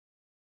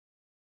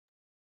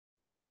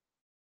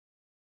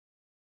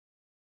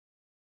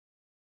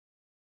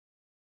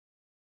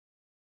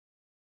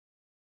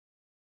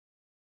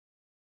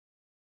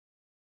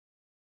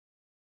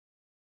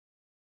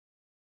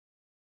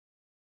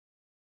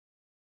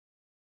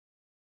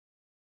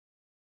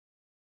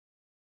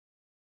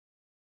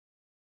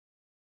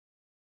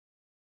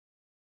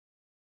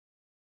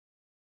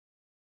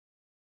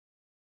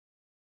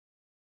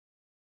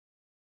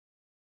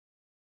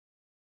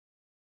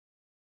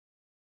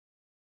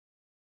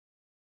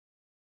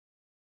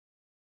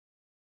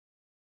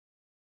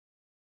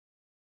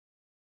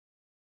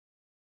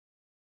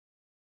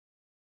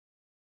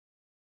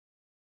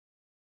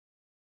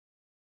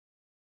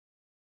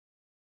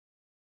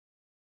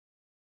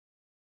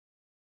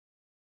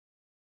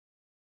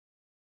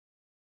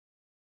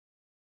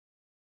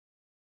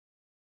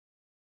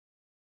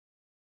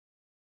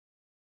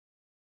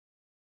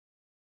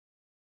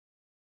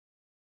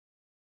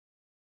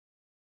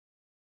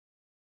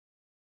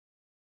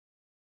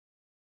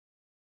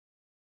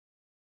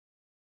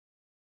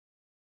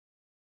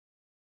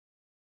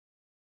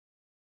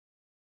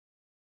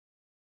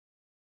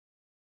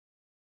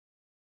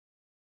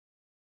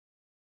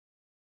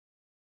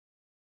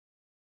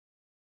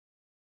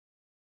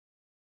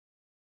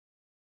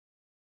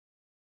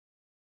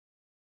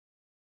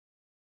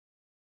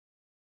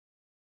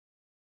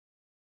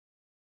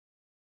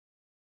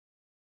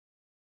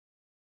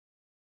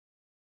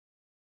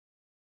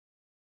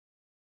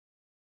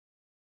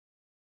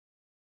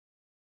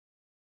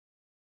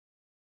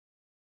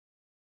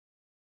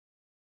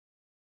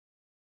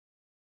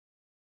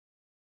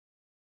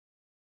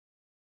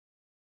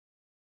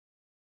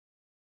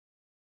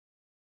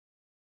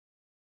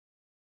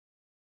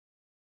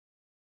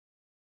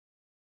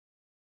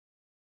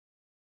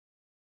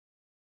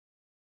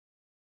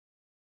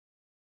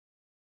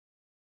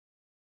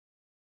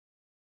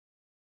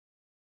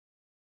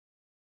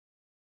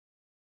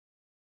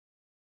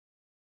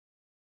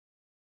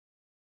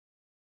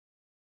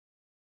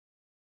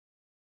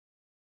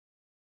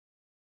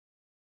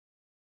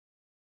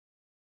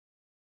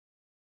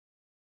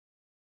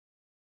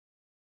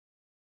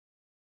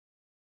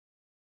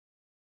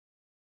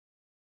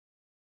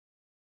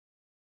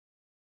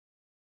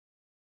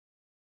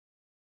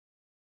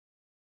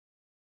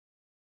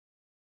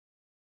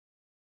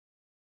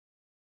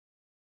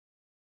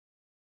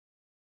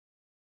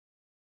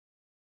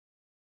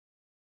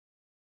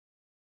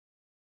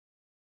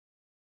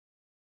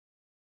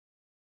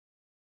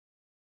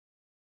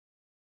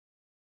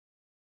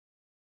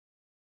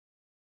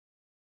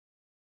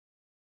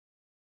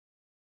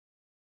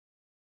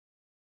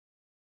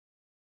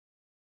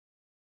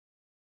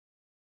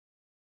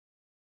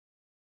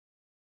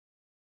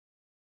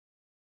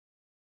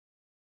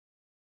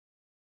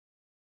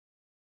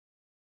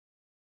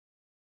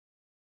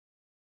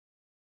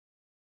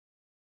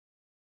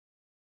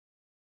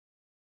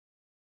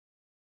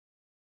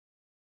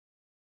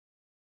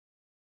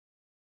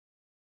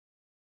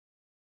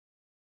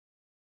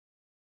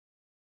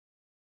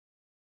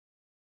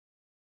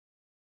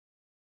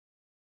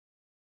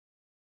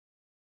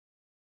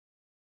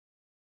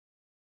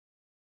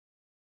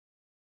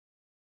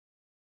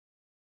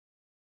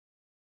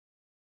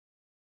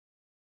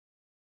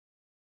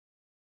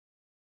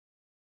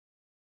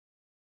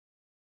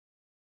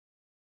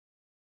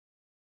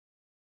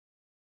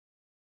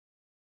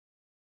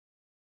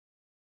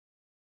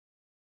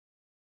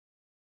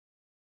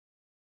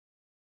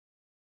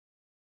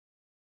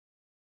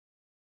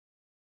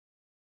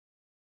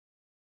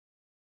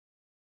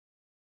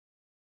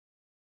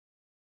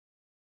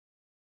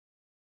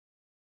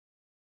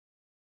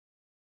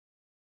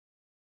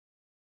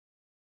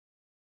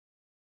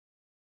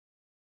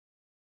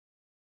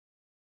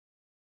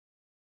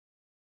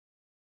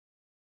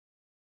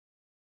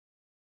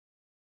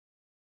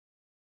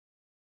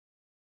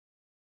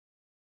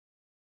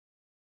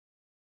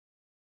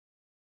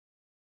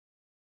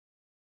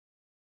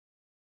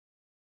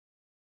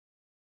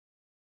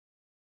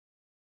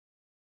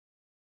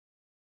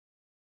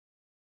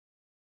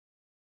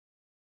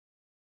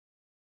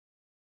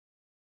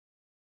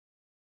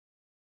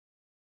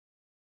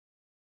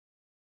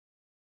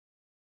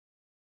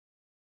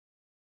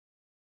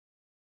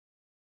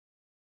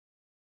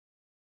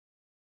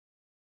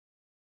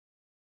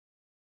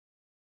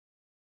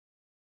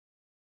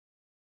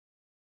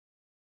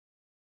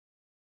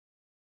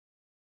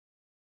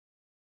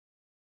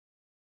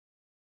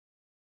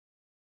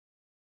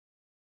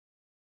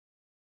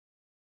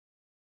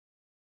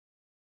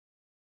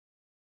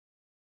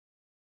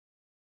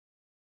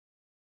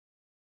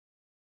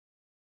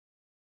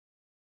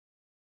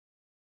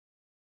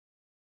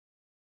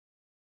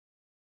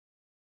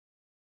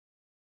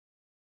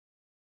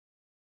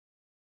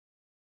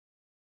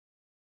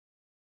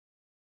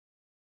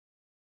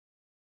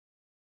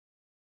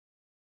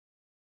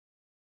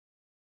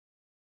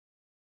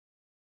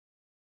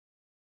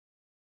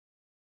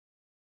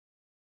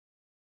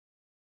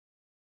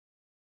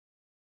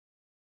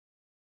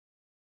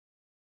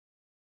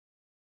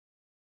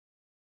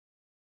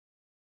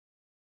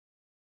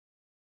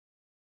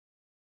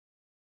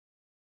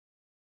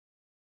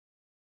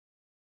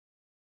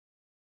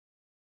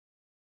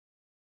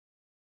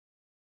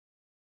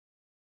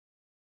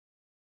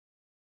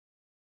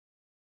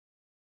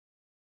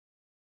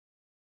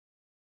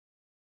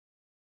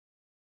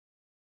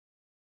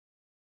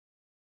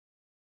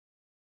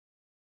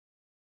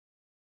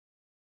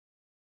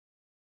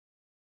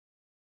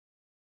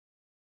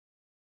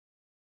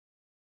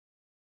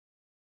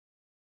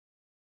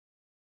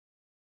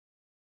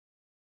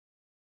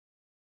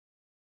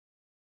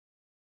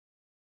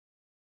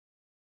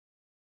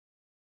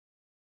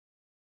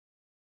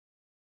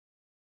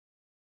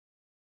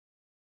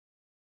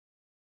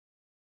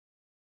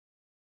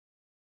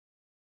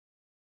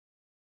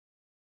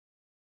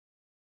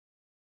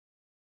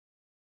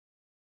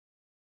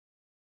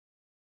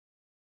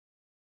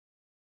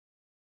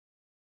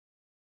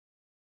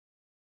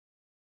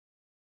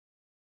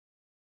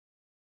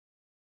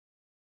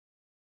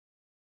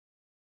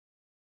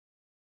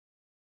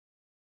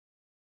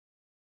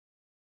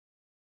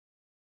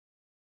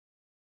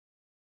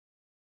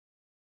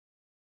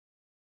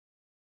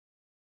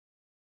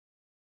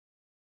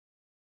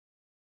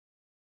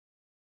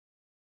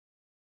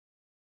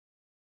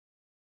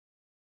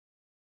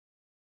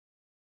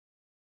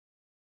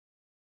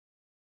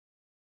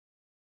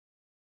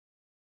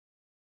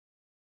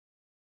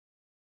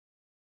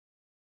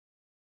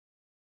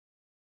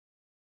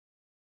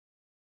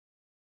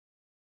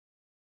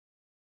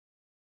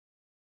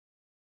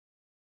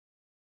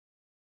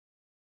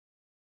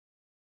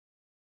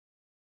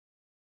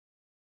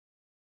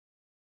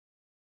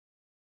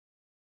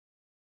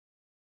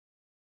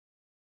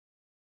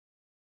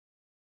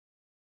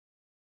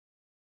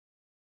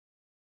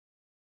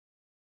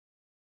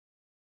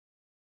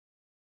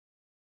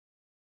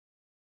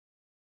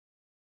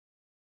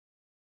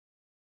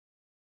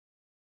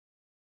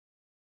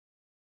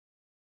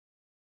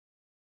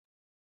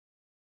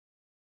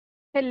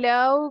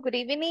Hello, good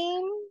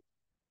evening.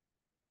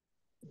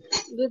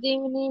 Good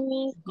evening,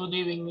 Miss. Good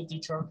evening,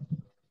 teacher.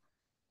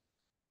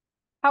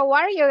 How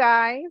are you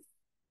guys?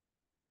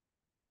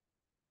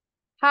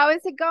 How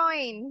is it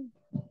going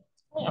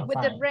I am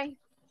with the fine. rain?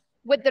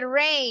 With the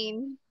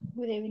rain.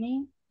 Good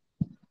evening.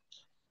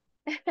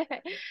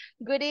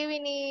 Good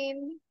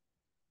evening.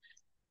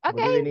 Good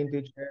Okay. evening,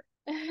 teacher.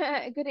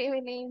 Good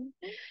evening.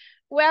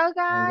 Well,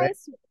 I'm ready.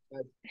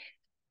 guys,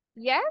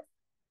 yes.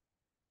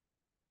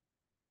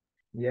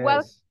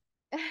 Well,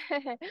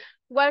 Yes.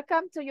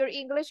 welcome to your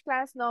English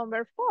class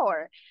number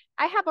 4.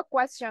 I have a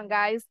question,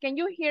 guys. Can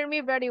you hear me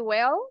very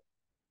well?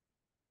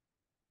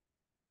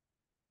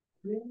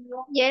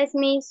 Yes,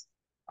 Miss.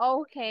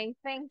 Okay,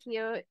 thank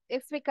you.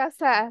 It's because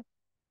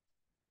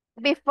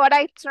before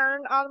I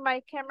turned on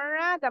my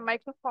camera, the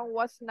microphone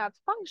was not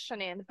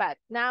functioning, but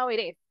now it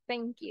is.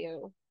 Thank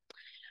you.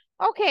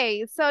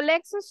 Okay, so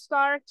let's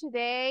start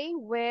today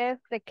with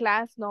the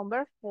class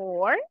number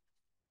 4.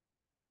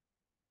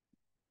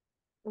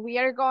 We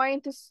are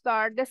going to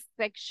start the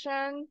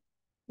section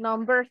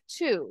number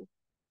 2.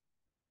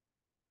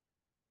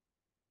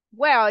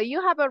 Well, you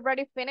have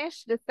already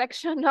finished the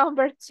section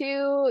number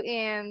 2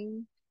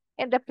 in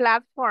the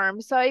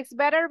platform. So it's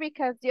better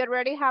because you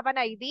already have an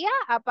idea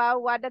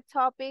about what the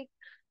topic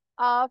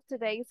of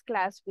today's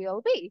class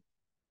will be.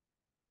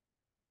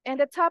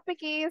 And the topic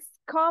is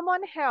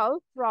common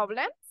health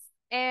problems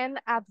and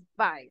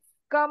advice.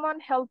 Common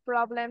health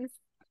problems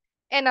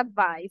and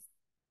advice.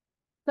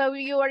 So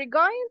you are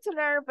going to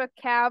learn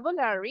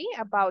vocabulary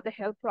about the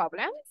health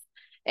problems,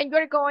 and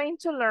you're going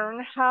to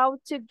learn how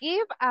to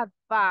give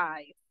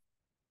advice.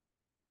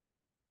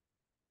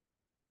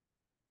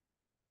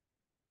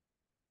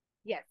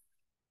 Yes,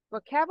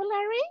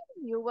 vocabulary,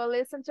 you will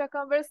listen to a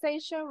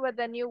conversation where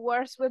the new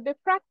words will be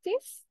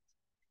practiced.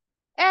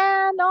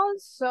 And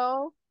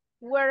also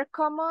where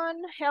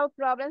common health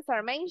problems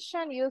are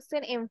mentioned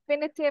using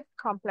infinitive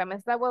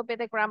complements. That will be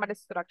the grammar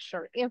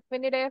structure,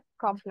 infinitive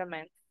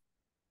complements.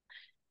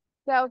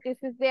 So this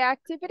is the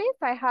activities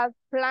I have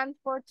planned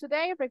for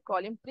today,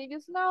 recalling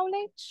previous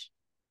knowledge,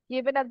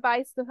 giving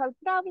advice to health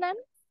problems,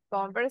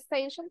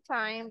 conversation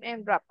time,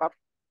 and wrap up.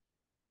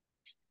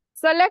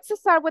 So let's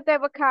start with the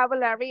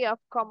vocabulary of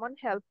common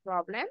health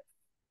problems.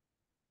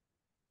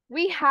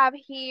 We have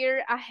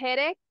here a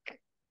headache,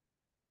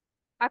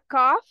 a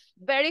cough,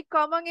 very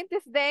common in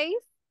these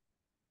days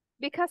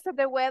because of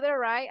the weather,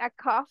 right? A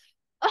cough,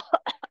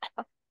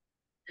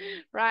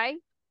 right?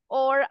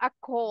 Or a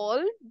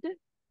cold.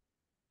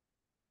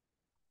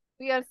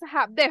 We also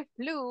have the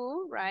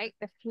flu, right?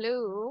 The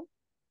flu.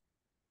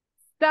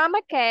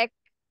 Stomachache,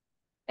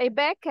 a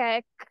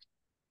backache.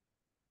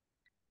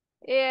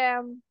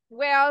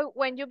 Well,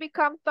 when you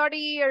become 30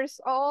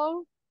 years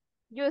old,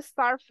 you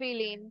start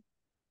feeling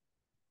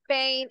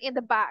pain in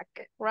the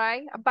back,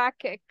 right? A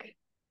backache.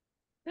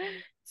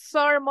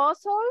 Sore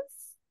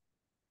muscles,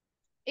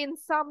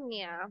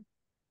 insomnia.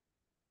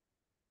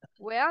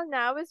 Well,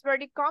 now it's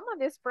very common,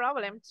 this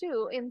problem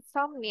too,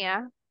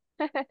 insomnia.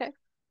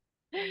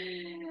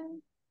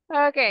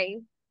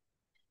 Okay,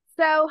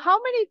 so how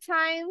many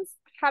times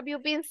have you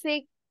been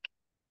sick?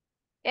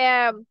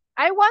 I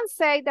won't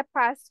say the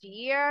past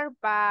year,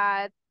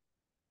 but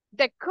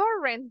the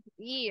current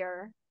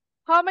year.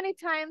 How many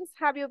times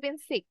have you been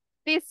sick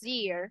this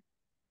year?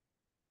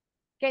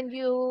 Can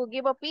you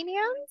give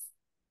opinions?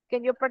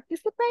 Can you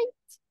participate?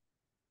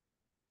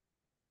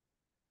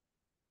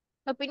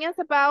 Opinions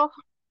about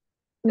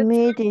the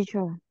Me, term?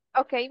 teacher.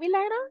 Okay,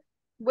 Milagro,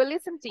 we'll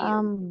listen to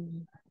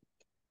you.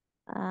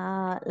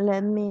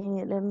 Let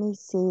me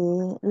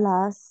see.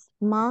 Last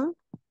month,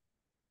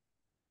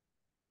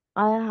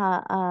 I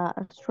had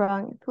a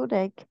strong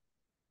toothache.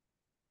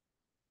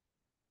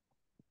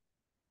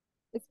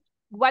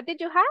 What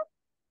did you have?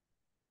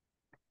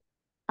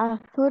 A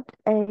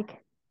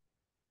toothache.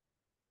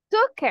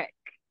 Toothache.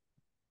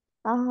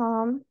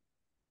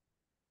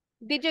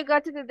 Did you go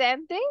to the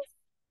dentist?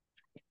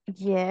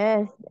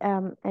 Yes.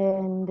 And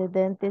the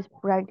dentist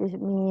practiced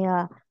me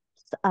a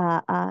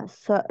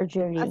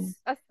surgery.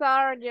 A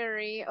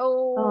surgery.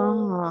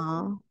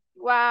 Oh,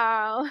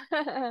 wow.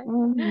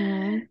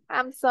 Mm-hmm.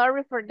 I'm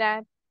sorry for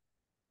that.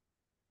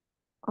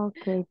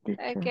 Okay,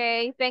 teacher.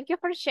 Okay, thank you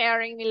for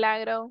sharing,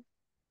 Milagro.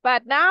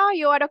 But now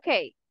you are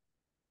okay.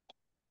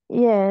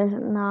 Yes,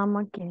 now I'm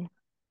okay.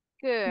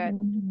 Good.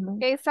 Mm-hmm.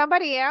 Okay,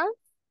 somebody else?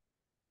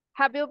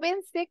 Have you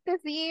been sick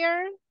this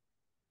year?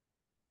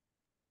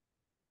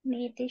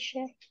 Me,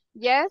 teacher.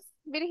 Yes,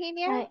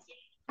 Virginia?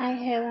 I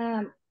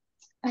have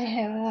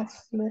a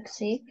flu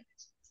sick.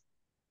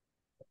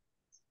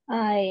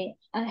 I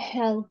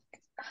have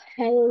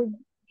the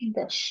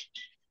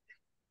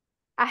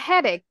A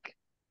headache.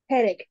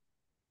 headache.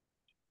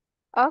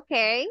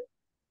 Okay.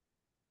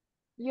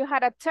 You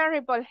had a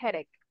terrible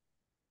headache.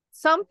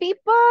 Some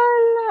people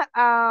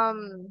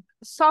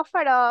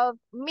suffer of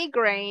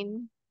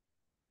migraine.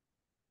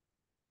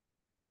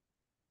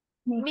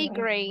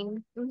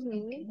 Migraine.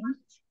 Okay.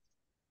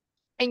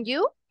 And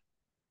you?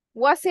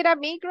 Was it a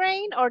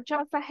migraine or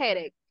just a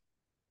headache?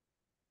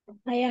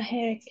 I have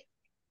headache.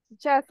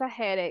 Just a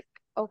headache.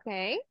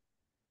 Okay.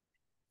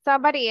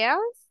 Somebody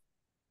else?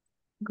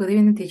 Good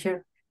evening,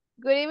 teacher.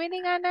 Good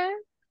evening, Anna.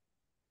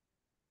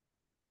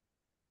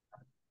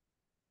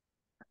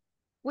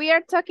 We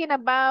are talking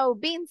about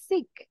being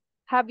sick.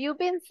 Have you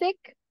been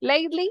sick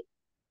lately?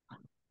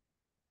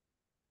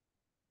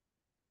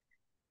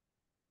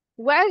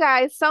 Well,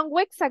 guys, some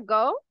weeks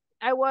ago,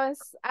 I was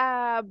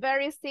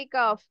very sick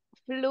of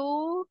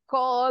flu,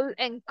 cold,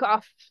 and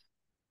cough.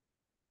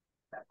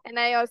 And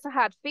I also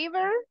had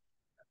fever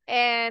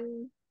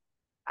and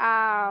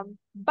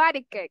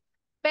body ache,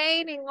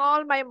 pain in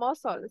all my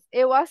muscles.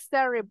 It was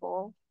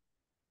terrible.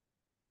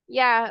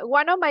 Yeah,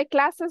 one of my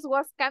classes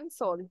was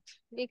canceled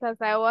because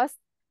I was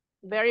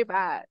very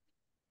bad.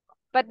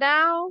 But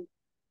now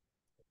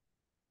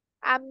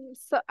I'm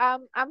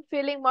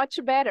feeling much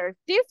better.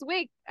 This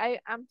week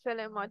I'm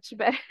feeling much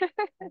better.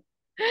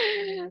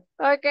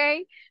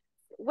 Okay.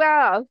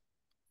 Well,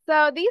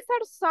 so these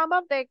are some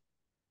of the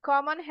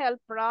common health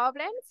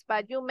problems,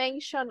 but you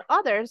mentioned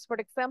others. For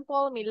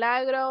example,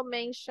 Milagro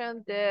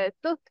mentioned the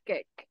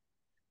toothache.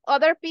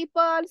 Other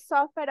people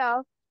suffer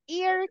of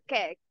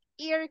earache.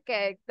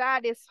 Earache,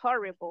 that is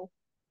horrible.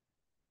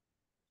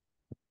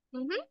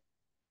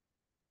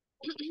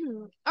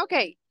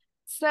 Okay,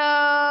 so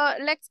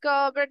let's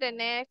go over the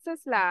next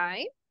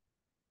slide.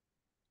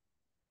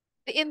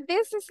 In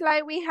this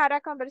slide, we had a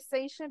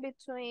conversation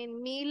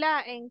between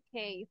Mila and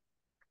Kate.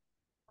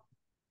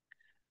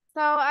 So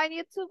I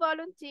need 2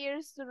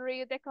 volunteers to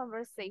read the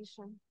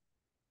conversation.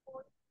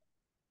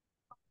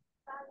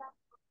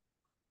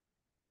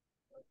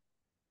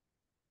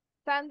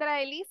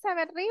 Sandra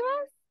Elizabeth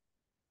Rivas,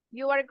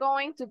 you are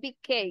going to be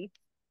Kate.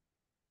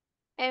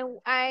 And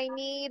I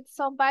need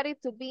somebody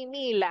to be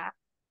Mila.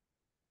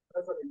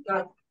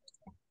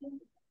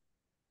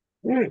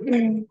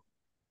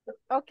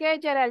 Okay,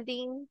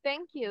 Geraldine,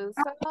 thank you.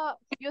 So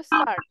you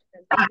start.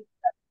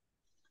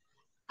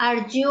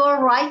 Are you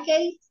all right,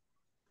 Kate?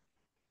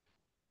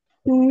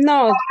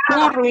 No,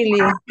 not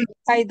really.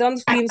 I don't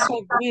feel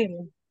so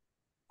good.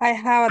 I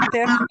have a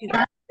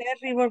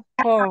terrible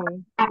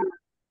cold.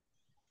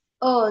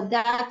 Oh,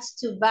 that's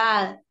too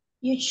bad.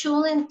 You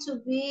shouldn't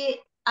to be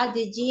at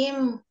the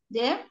gym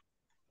there.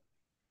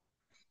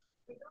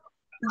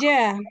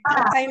 Yeah,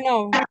 I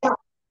know.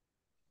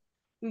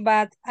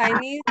 But I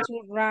need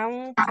to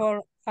run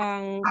for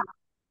an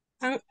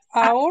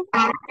hour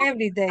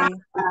every day.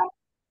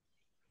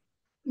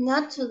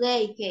 Not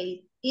today,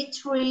 Kate.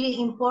 It's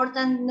really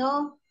important,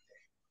 no?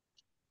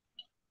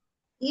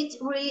 It's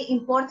really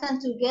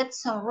important to get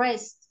some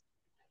rest.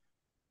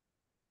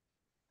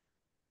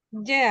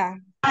 Yeah,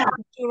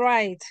 you're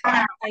right.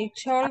 I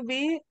should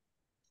be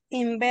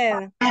in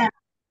bed.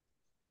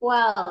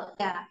 Well,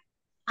 yeah.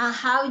 And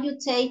have you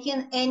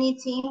taken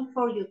anything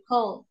for your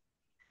cold?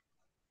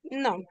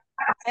 No,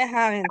 I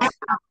haven't.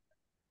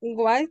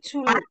 What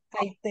should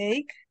I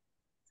take?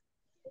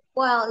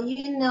 Well,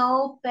 you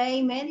know,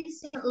 pain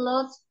medicine,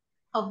 lots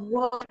of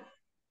water.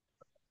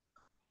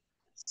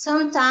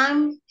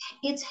 Sometimes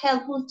it's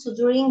helpful to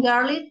drink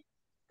garlic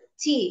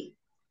tea.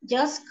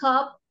 Just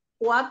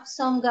whap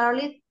some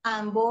garlic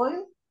and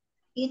boil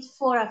it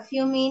for a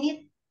few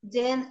minutes,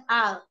 then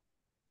add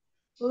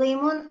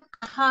lemon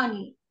and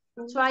honey.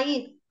 Try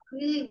it,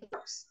 really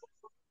works.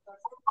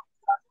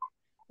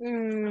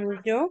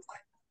 Joke?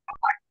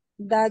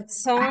 That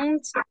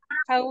sounds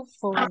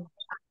helpful.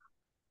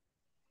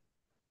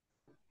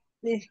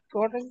 The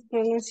correct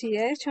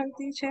pronunciation,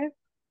 teacher?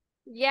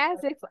 Yes,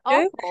 it's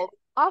Joke? awful.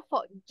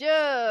 Awful.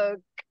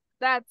 Joke.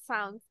 That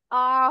sounds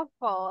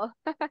awful.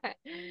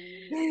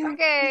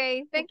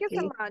 Okay, thank you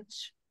so Okay.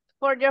 much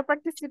for your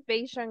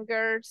participation,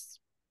 girls.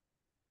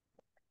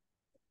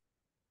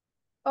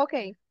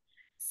 Okay,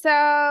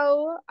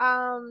 so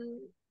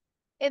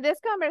in this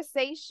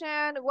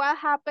conversation, what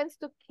happens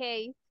to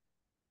Kate?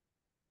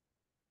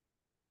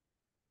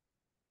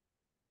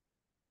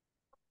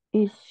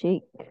 Is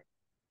sick.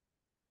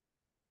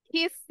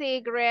 He's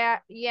sick,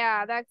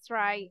 yeah, that's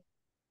right.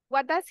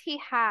 What does he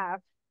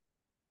have?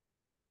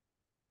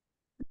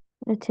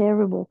 A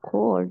terrible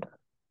cold.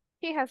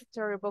 He has a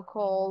terrible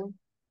cold.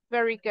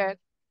 Very good.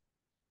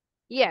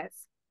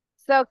 Yes.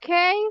 So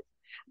Kate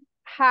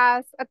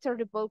has a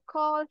terrible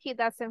cold. He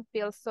doesn't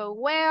feel so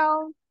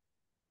well.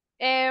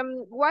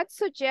 What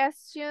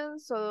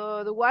suggestions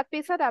or what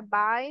piece of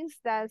advice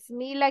does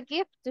Mila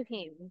give to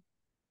him?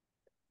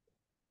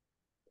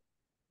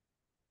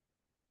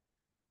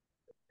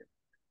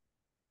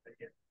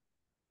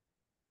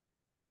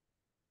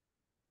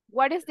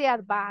 What is the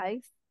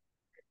advice?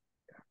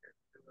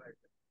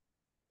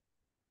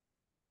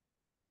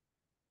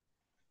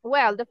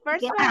 Well, the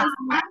first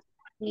one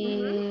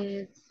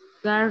is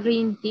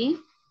Guarantee.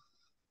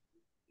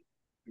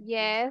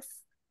 yes.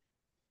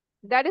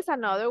 That is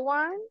another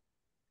one.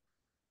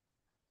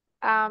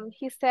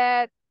 He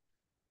said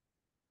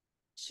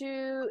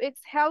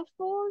it's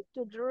helpful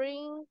to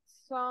drink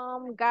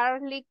some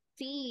garlic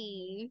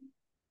tea.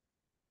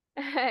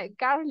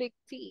 Garlic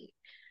tea.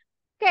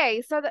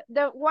 Okay, so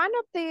the one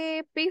of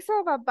the piece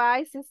of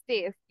advice is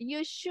this.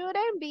 You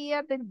shouldn't be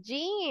at the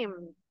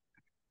gym.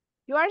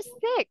 You are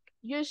sick.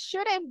 You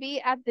shouldn't be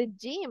at the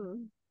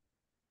gym.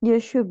 You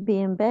should be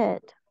in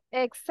bed.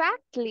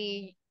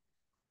 Exactly.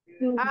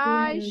 Should be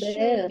I in should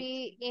bed.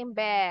 be in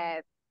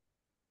bed.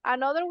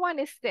 Another one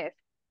is this.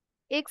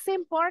 It's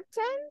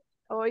important,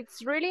 or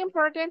it's really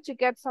important to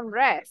get some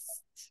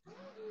rest,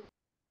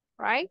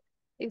 right?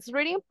 It's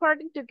really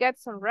important to get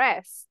some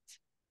rest.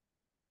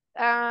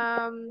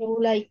 So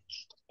like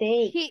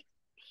take.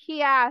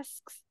 He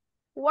asks,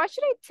 what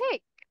should I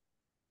take?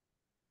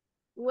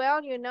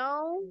 Well, you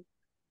know,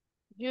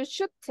 you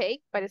should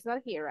take, but it's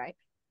not here, right?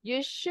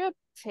 You should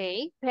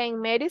take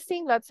pain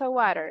medicine, lots of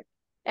water.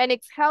 And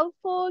it's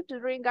helpful to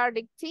drink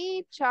garlic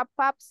tea, chop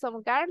up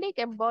some garlic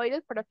and boil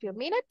it for a few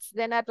minutes,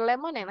 then add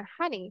lemon and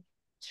honey.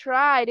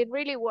 Try it, it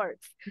really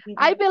works.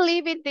 I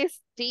believe in this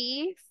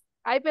tea.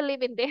 I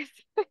believe in this.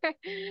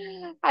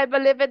 I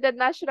believe in the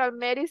natural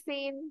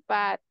medicine,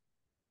 but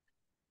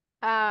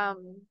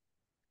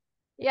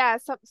yeah,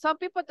 some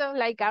people don't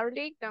like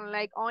garlic, don't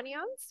like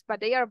onions, but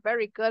they are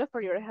very good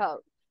for your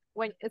health.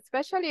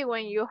 Especially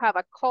when you have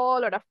a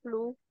cold or a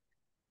flu.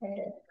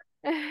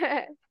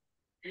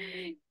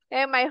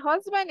 And my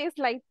husband is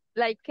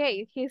like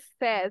Kate. He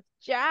says,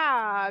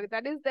 Jack,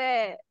 that is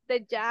the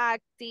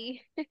Jack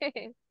tea.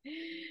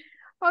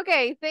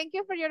 Okay, thank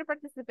you for your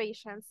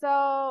participation.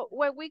 So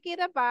when we give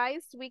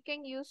advice, we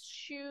can use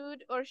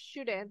should or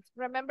shouldn't.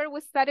 Remember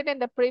we studied in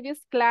the previous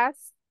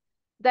class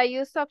the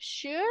use of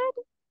should?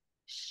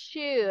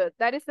 Should,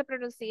 that is the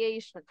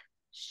pronunciation.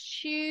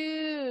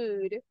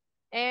 Should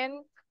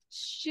and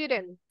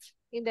shouldn't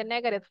in the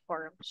negative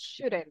form.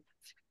 Shouldn't.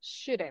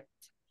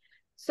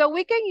 So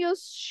we can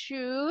use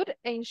should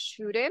and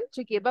shouldn't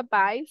to give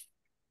advice.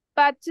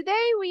 But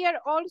today we are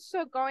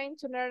also going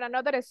to learn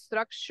another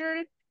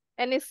structure,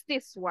 and it's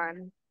this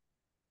one.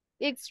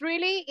 It's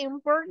really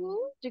important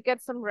to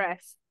get some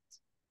rest,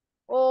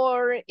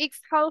 or it's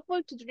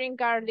helpful to drink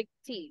garlic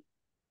tea.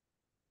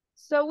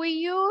 So we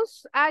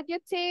use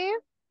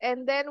adjective,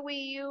 and then we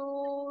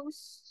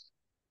use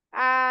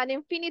an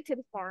infinitive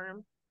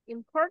form.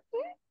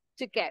 Important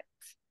to get,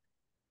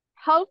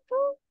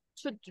 helpful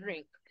to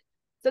drink.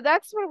 So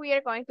that's what we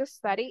are going to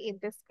study in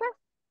this class.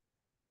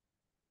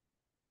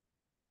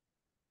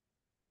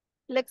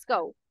 Let's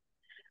go.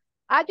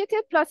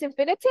 Adjective plus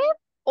infinitive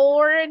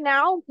or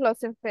noun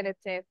plus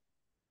infinitive.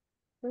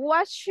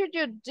 What should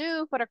you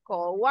do for a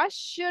call? What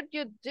should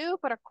you do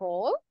for a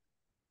call?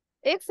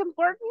 It's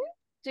important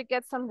to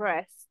get some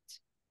rest.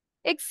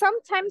 It's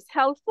sometimes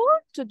helpful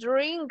to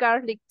drink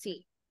garlic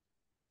tea.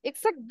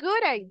 It's a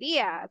good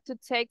idea to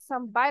take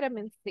some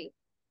vitamin C.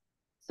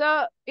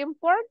 So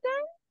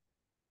important,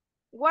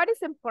 what is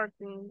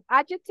important?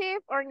 Adjective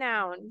or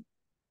noun?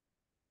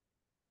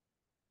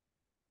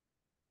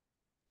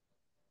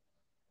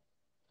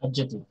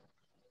 Adjective.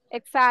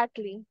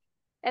 Exactly.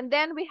 And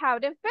then we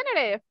have the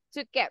infinitive,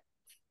 to get.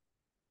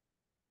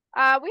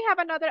 We have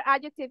another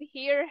adjective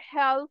here,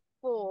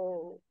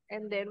 helpful.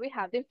 And then we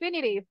have the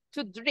infinitive,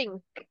 to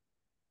drink.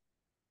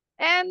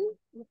 And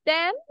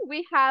then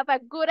we have a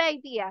good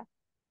idea.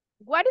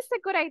 What is a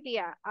good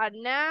idea? A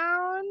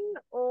noun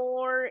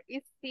or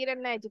is it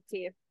an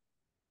adjective?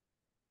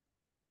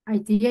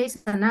 Idea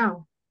is a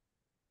noun.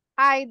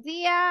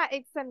 Idea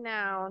is a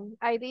noun.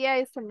 Idea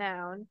is a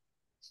noun.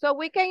 So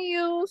we can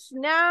use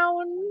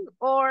noun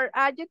or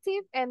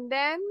adjective and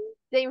then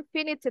the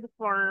infinitive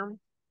form.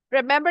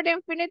 Remember the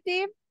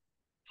infinitive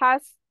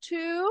has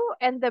to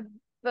and the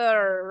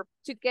verb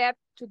to get,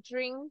 to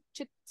drink,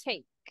 to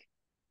take.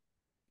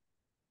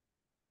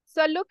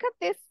 So look at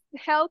these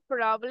health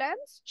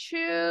problems.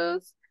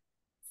 Choose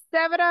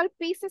several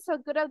pieces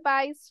of good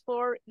advice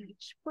for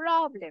each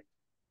problem.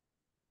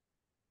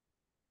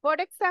 For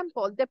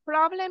example, the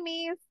problem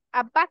is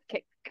a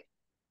backache.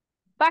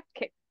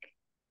 Backache.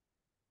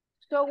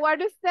 So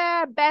what is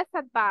the best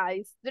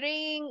advice?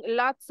 Drink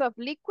lots of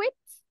liquids,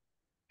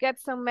 get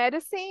some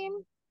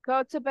medicine,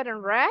 go to bed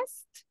and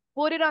rest,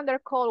 put it under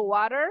cold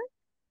water,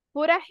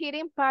 put a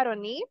heating pad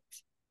on it,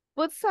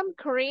 put some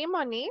cream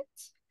on it,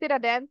 see a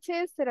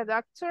dentist, see a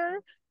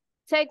doctor,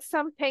 take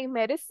some pain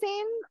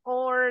medicine,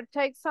 or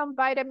take some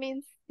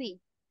vitamin C.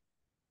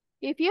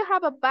 If you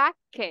have a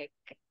backache,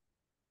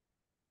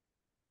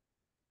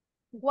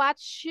 what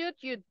should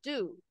you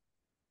do?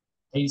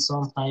 Take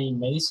some pain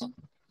medicine.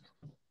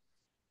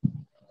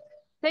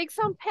 Take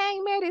some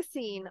pain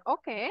medicine.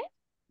 Okay.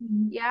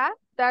 Yeah,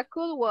 that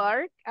could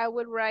work. I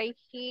will write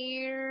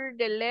here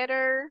the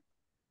letter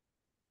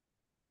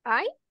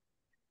I.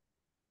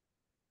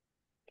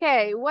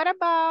 Okay, what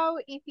about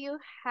if you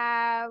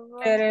have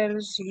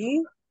Letter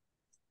C.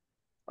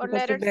 or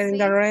Because letter to get in C?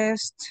 the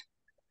rest.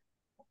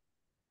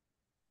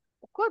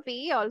 Could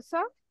be also.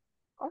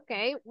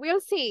 Okay,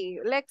 we'll see.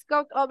 Let's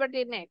go over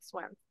the next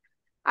one.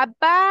 A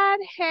bad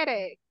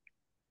headache.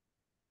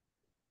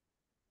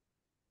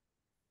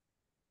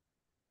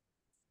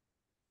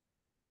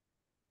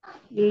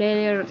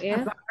 Letter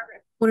F.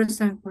 Put a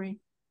sunscreen.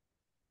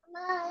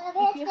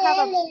 If you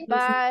have a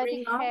bad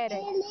Sunscreen on.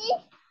 headache.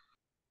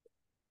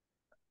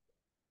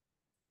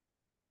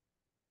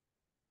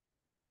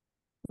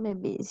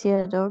 Maybe see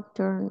a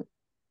doctor.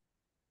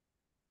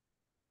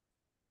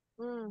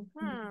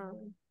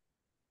 Mhm.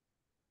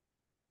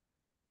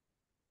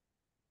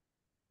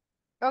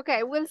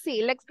 Okay, we'll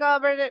see. Let's go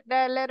over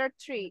the letter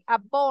 3. A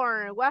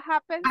born. What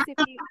happens if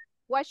you,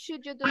 what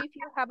should you do if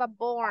you have a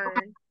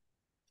born?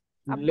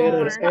 A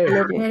Letter born.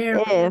 F.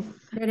 Letter F.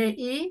 Letter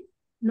E.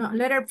 No,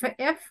 letter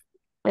F.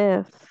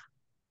 F.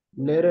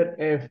 Letter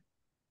F.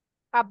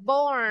 A Put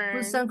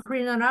born. some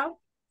cream on out.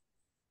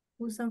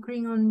 Put some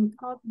cream on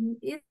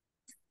it.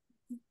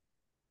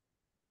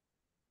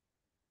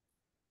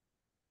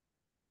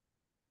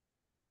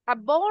 A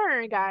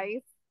born,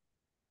 guys.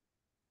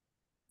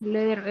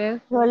 Letter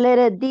F. No,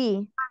 letter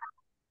D.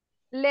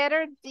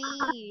 Letter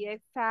D,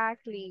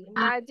 exactly.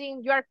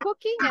 Imagine you're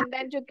cooking and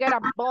then you get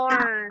a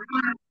burn.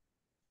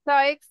 So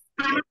it's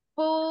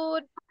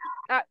put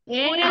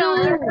it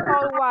under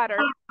cold water.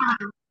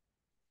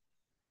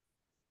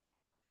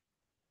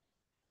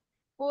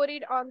 Put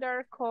it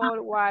under cold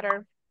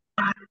water.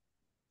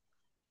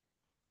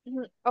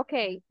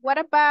 Okay, what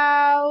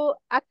about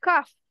a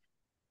cough?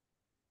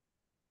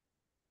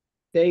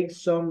 Take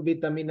some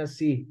vitamin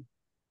C.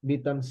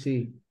 Vitamin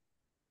C.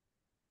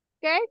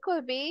 Okay,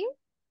 could be.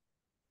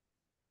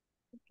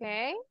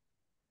 Okay.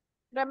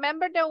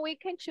 Remember that we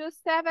can choose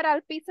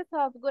several pieces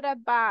of good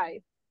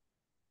advice.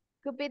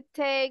 Could be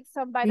take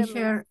some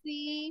vitamin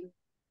C.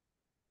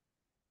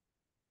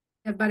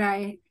 But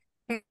I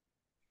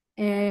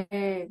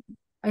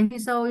think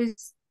so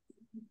is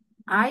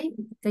I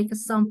take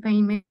some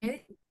pain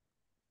medicine.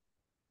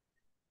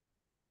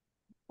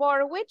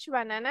 For which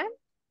one, Anna?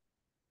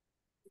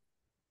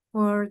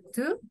 For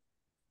 2.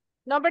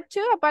 Number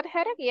 2, about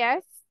headache,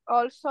 yes,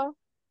 also.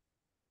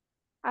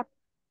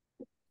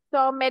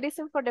 So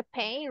medicine for the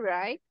pain,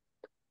 right?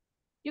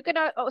 You can,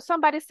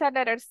 somebody said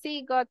letter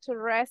C, go to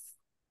rest,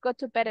 go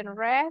to bed and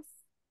rest.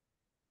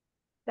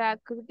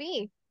 That could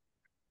be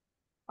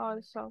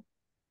also.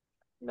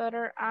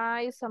 Letter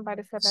I,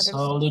 somebody said letter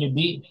So C. little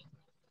B.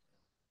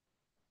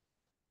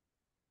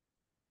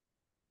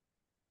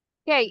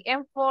 Okay,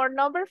 and for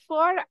number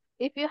 4,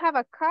 if you have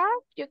a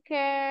cough, you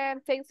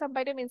can take some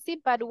vitamin C,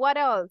 but what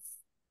else?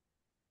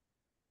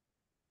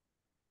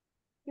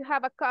 You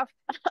have a cough.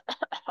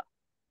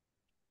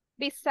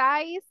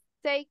 Besides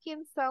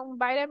taking some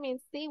vitamin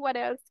C, what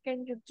else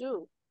can you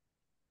do?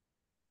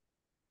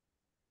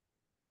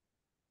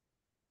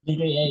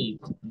 Little A.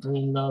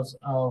 Drink lots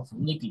of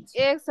liquids.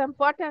 It's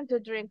important to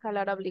drink a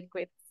lot of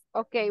liquids.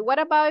 Okay, what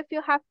about if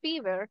you have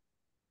fever?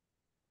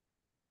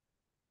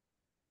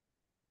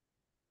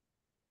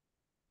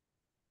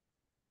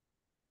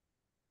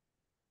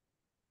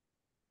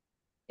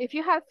 If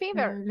you have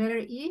fever. Letter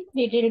E.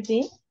 Little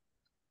B.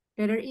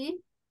 Letter E.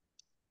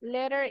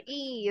 Letter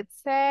E, it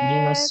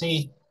Little says.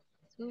 C.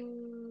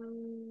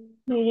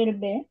 Little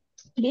B.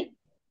 B.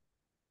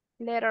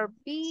 Letter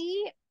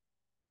B.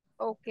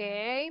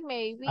 Okay,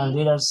 maybe. And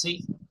little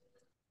C.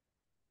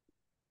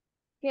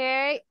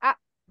 Okay,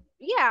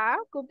 yeah,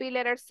 could be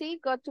letter C,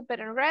 go to bed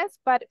and rest,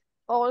 but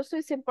also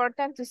it's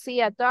important to see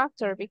a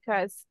doctor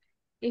because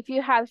if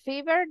you have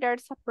fever,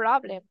 there's a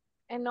problem.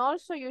 And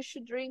also you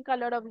should drink a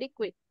lot of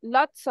liquid,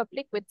 lots of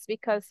liquids,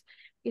 because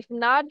if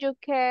not, you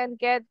can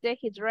get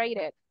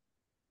dehydrated.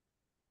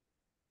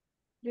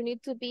 You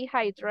need to be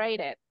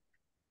hydrated.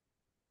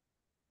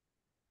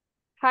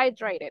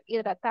 Hydrated,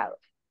 hidratado.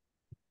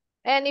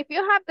 And if you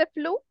have the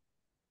flu,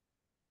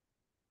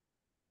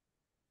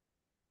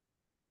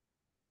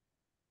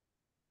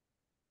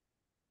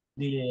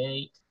 Little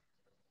A.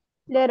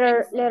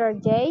 Letter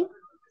J.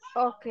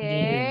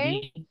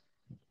 okay.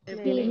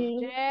 Little B. Letter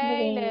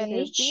J,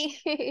 letter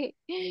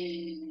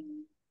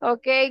B.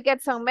 Okay,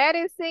 get some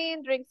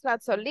medicine, drink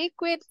lots of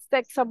liquids,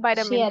 take some See a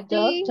vitamin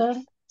C.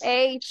 doctor.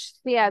 H,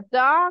 see a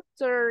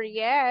doctor.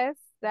 Yes,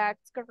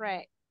 that's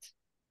correct.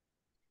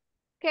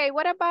 Okay,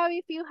 what about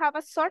if you have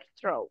a sore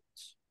throat?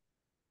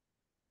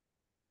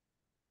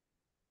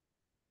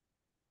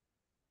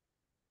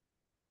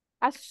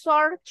 A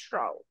sore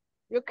throat.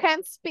 You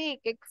can't speak,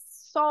 it's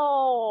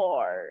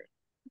sore.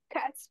 You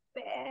can't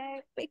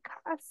speak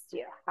because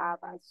you have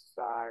a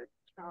sore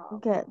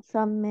throat. Get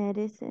some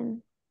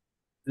medicine.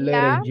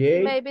 Letter Yeah,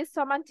 J. maybe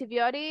some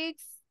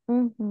antibiotics,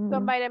 some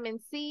Mm-hmm. vitamin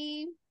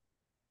C.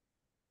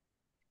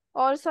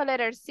 Also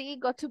letter C,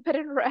 go to bed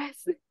and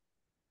rest.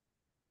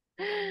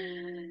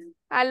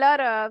 A lot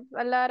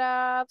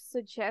of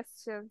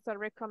suggestions or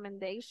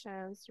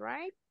recommendations,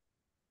 right?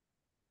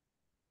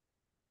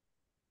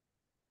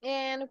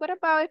 And what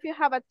about if you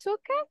have a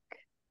toothache?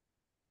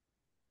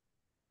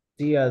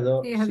 See a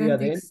dentist.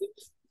 dentist.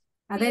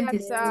 A See a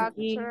dentist.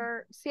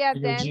 doctor, see a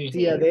Little G.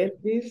 See a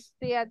dentist, dentist.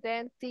 see a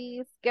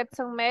dentist, get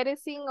some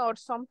medicine or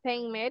some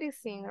pain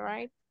medicine,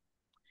 right?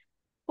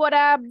 For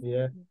a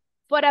Yeah.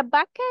 for a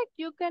backache,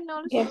 you can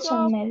Get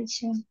some also,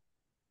 medicine.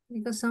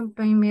 Because some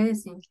pain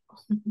medicine.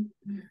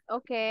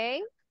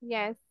 okay,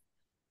 yes.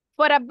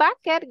 For a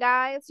bucket,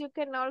 guys, you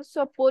can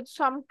also put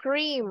some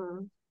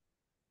cream,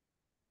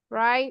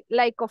 right?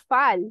 Like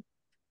Ofal.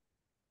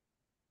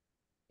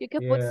 You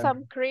can put Yeah.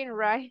 some cream,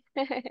 right?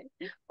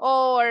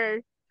 Or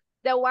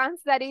the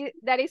ones that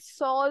is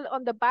sold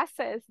on the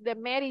buses, the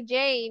Mary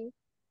Jane.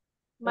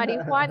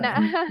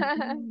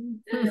 Marijuana.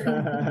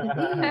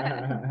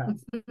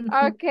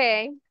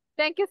 Okay.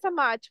 Thank you so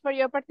much for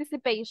your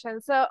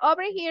participation. So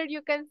over here,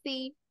 you can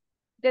see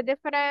the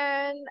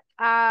different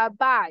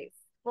buys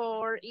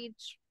for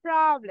each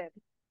problem.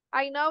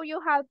 I know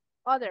you have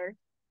other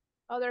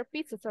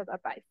pieces of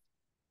advice.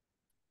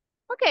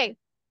 Okay.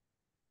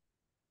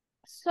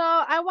 So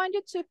I want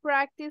you to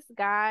practice,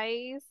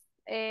 guys.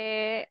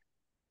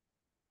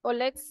 Or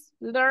let's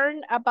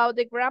learn about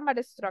the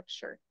grammar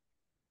structure.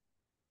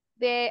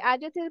 The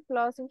adjective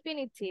plus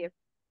infinitive.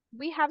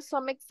 We have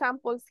some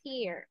examples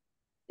here.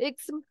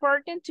 It's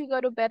important to go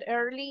to bed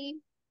early.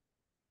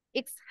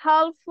 It's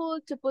helpful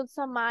to put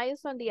some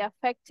eyes on the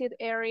affected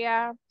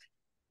area.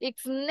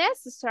 It's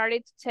necessary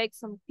to take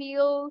some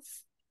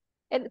pills.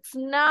 And it's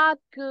not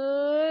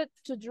good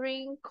to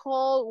drink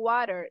cold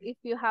water if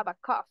you have a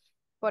cough,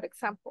 for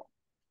example.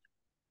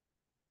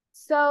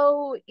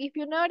 So if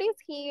you notice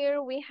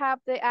here, we have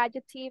the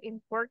adjective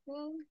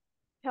important,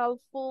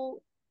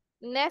 helpful,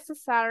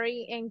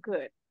 necessary, and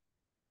good.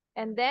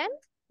 And then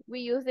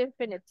we use the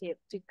infinitive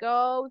to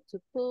go,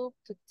 to poop,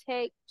 to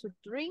take, to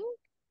drink,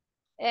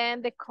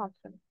 and the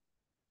complement.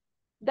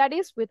 That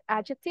is with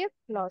adjective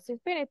plus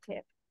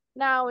infinitive.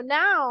 Now,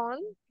 noun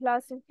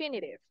plus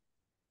infinitive.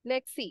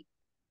 Let's see.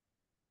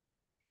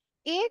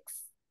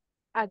 It's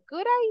a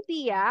good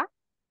idea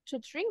to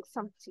drink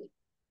some tea.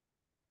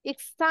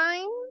 It's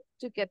time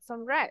to get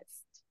some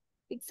rest.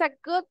 It's a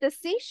good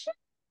decision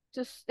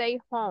to stay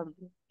home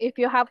if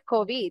you have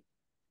COVID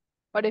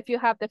or if you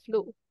have the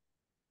flu.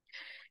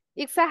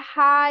 It's a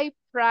high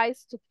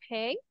price to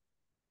pay.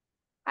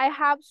 I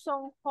have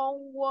some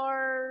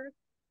homework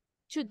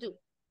to do.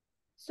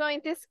 So in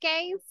this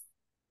case,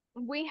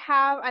 we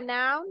have a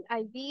noun,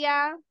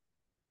 idea,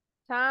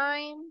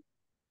 time,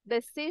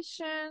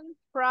 decision,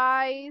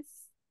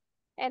 price,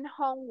 and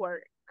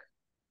homework.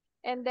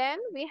 And then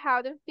we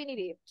have the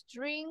infinitive, to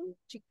drink,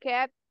 to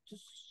get, to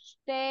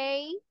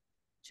stay,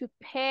 to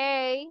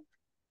pay,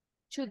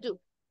 to do.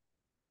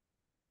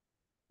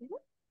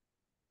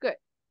 Good.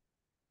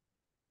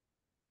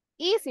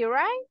 Easy,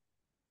 right?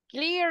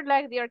 Clear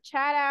like the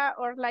horchata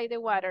or like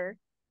the water.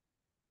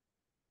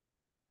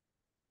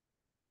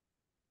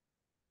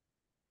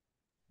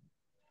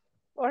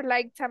 Or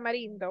like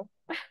tamarindo.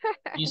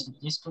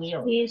 It's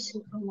clear. Yes,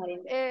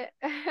 tamarindo.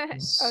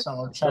 It's Okay.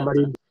 our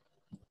chapter.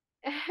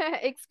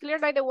 It's clear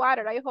like the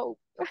water, I hope.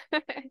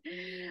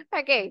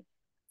 Okay,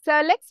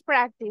 so let's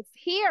practice.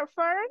 Here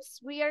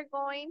first, we are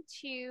going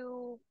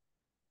to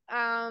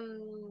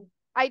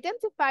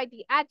identify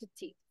the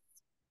adjectives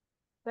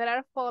that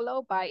are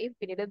followed by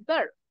infinitive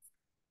verbs.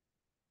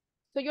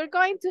 So you're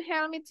going to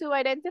help me to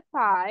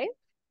identify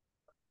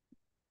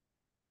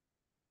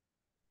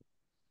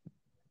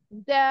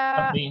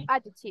the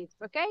adjectives,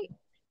 okay?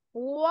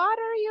 What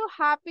are you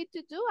happy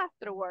to do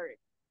after work?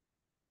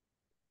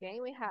 Okay,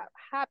 we have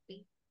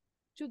happy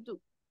to do.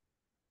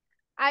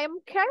 I am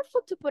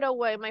careful to put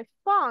away my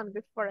phone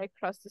before I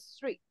cross the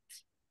street.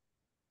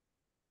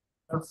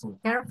 Careful.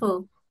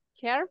 Careful.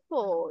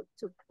 Careful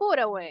to put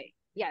away.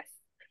 Yes.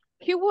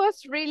 He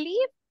was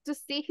relieved to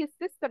see his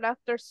sister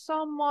after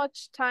so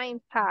much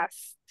time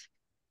passed.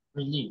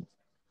 Relief.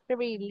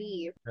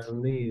 Relieved.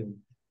 Relieved.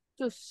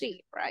 To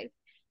see, right?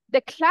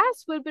 The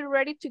class will be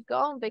ready to go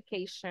on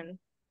vacation.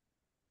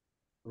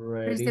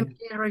 Where's the Ready.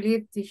 meaning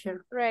relief,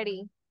 teacher?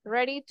 Ready.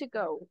 Ready to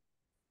go.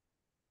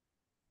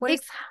 What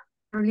is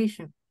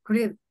relation?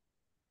 Relief.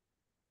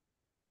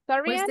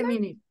 Sorry, What is the Anna?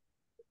 meaning?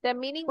 The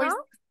meaning What is of?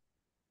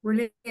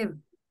 relief?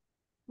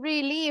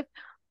 Relief.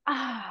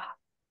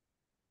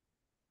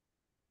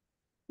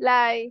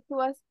 Like he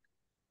was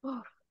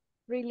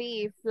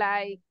relief,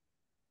 like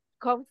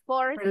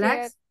comforted.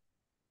 Relax.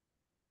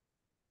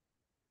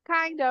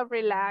 Kind of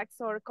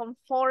relaxed or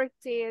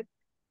comforted.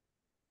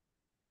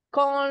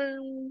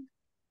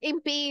 In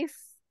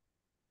peace.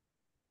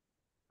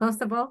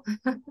 Comfortable.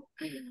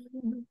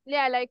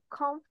 Yeah, like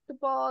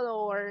comfortable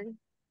or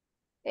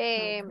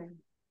Okay.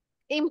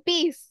 in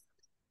peace,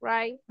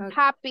 right? Okay.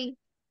 Happy.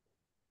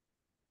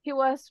 He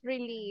was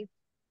relieved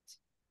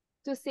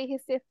to see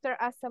his sister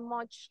as so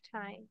much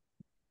time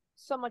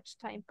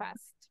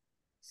passed.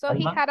 So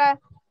he had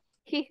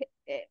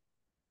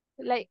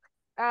like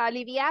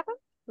aliviado,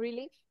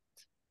 relief.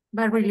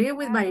 But relief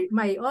with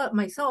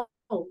my soul.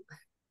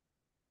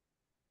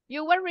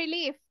 You were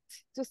relieved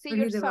to see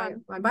your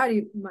son. My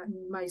body,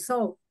 my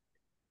soul.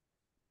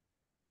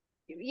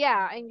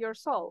 Yeah, in your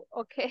soul.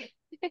 Okay.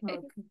 Okay.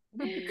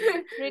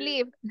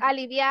 Relief,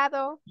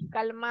 aliviado,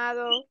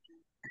 calmado,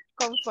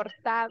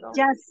 confortado.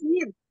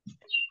 Yacir.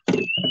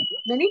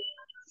 Benny?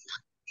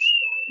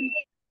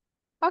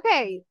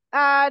 Okay,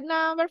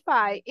 number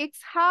 5.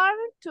 It's hard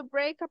to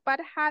break a bad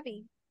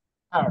habit.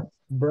 Hard.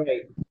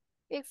 Break.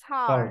 It's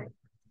hard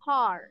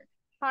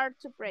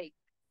to break.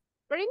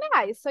 Very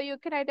nice. So you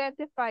can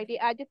identify the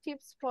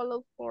adjectives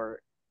followed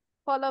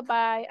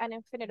by an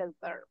infinitive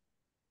verb.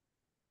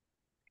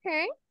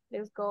 Okay,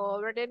 let's go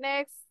over the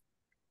next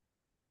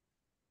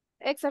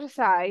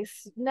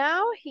Exercise.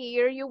 Now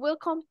here you will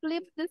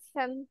complete the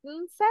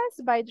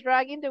sentences by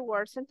dragging the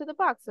words into the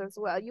boxes.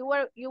 Well, you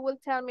will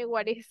tell me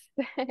what is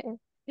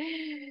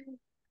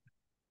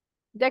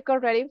the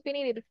correct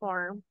infinitive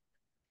form.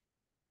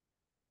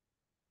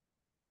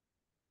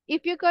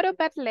 If you go to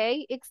bed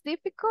late, it's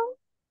difficult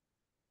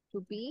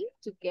to be,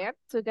 to get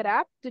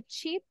up, to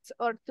cheat,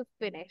 or to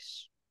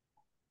finish.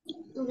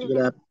 To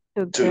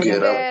To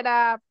get up. get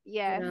up,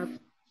 yes.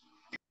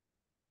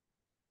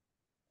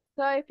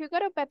 So if you go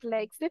to bed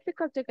late, it's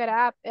difficult to get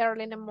up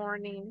early in the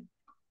morning.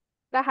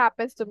 That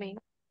happens to me.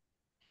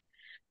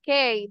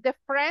 Okay, the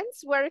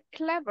friends were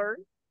clever.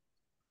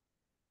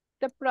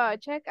 The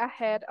project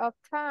ahead of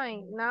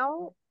time.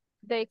 Now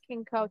they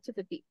can go to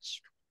the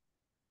beach.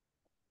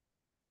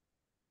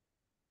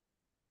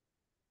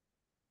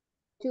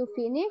 To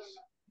finish.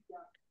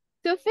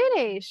 To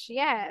finish,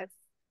 yes.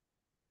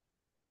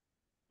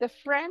 The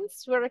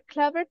friends were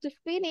clever to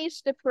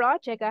finish the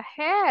project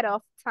ahead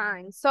of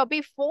time. So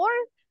before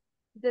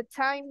the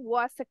time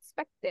was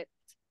expected.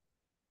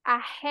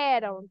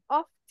 Ahead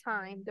of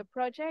time. The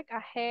project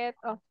ahead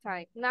of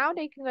time. Now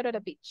they can go to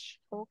the beach.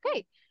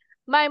 Okay.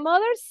 My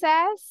mother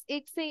says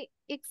it's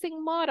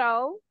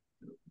immoral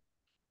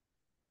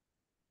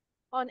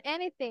on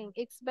anything.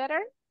 It's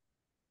better.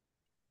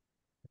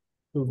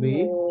 To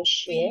be.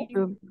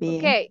 To be.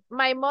 Okay.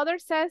 My mother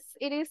says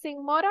it is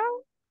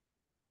immoral.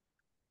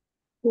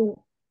 To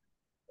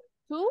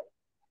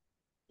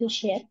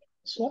cheat.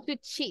 To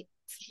cheat.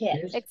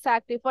 Yes.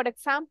 Exactly. For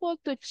example,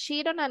 to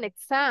cheat on an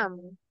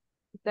exam.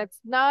 That's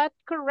not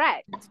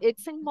correct.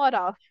 It's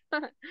immoral.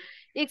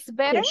 It's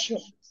better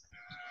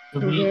To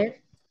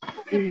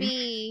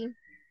be.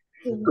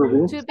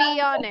 to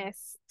be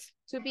honest.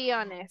 To be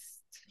honest.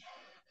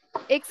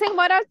 It's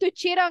immoral to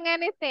cheat on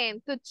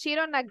anything. To cheat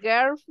on a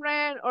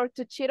girlfriend or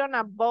to cheat on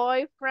a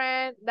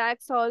boyfriend.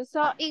 That's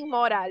also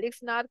immoral.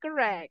 It's not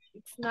correct.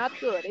 It's not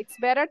good. It's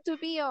better to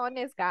be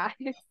honest, guys.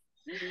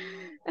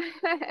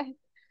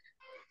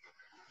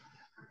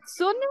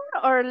 Sooner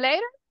or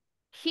later,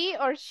 he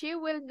or she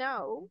will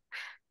know.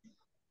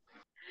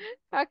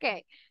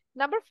 Okay.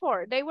 Number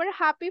 4. They were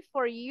happy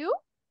for you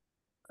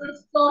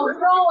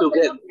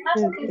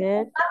To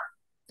get.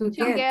 to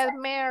get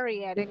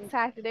married.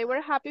 Exactly. They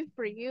were happy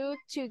for you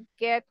to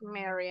get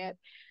married.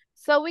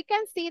 So we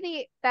can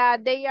see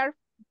that they are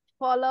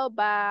followed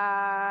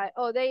by,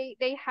 oh, they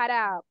had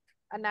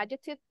an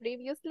adjective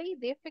previously: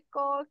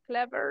 difficult,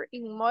 clever,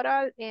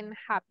 immoral, and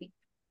happy.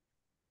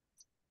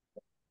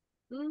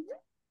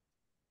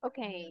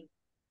 Okay.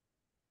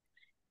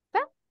 So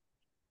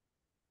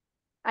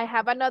I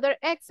have another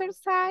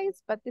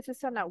exercise, but this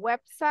is on a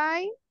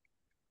website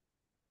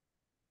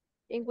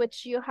in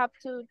which you have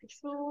to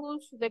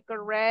choose the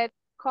correct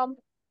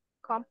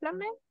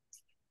complement.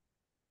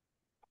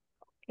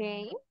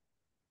 Okay.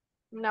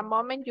 In a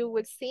moment you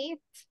will see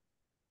it.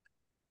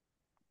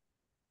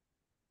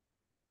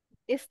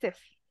 Is this.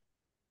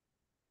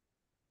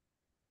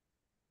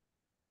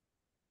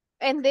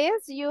 And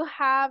this you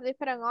have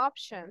different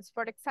options.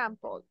 For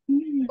example,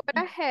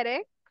 got a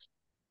headache.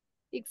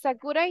 It's a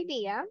good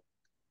idea.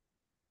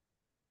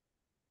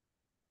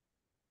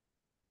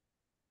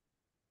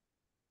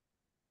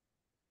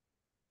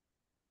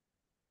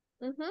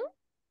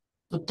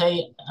 To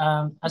take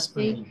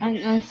aspirin. An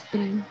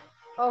aspirin.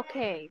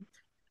 Okay.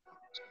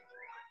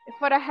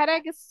 For a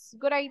headache, it's a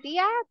good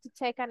idea to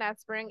take an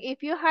aspirin.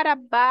 If you had a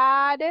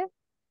bad,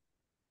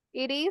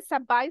 it is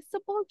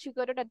advisable to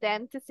go to the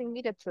dentist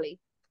immediately.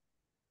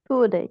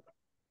 Toothache.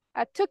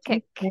 A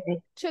toothache.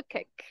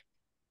 Toothache.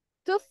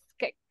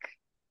 Toothpick.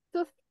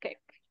 Toothpick.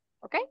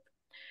 Okay?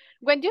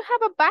 When you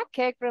have a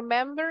backache,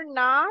 remember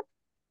not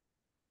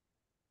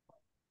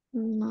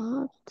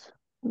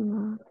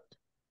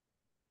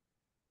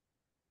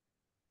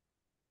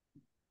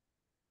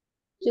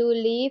to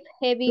lift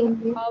heavy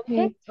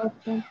objects.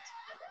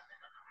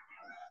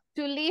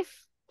 to lift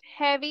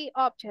heavy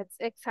objects.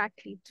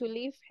 Exactly. To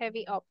lift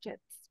heavy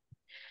objects.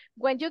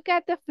 When you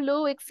get the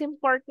flu, it's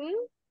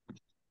important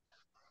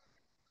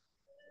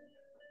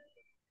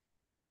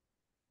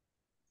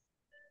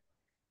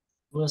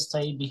To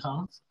stay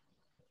behind.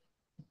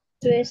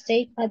 To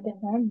stay at the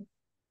home.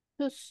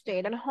 to stay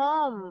at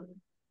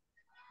home.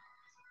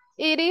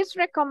 It is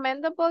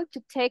recommendable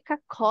to take a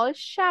cold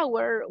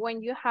shower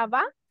when you have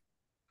a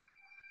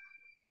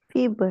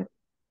Fever.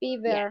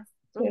 fever.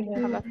 When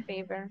you have a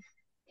fever.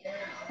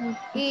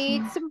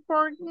 It's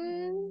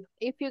important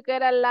if you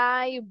get a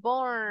live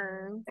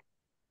born.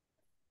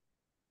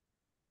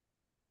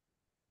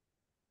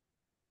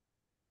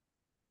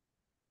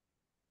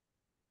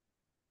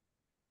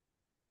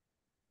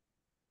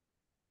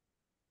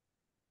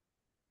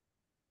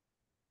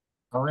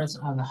 Correct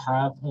and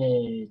have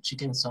a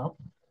chicken soup.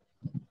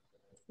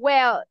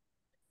 Well,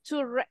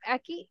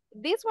 aquí,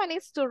 this one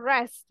is to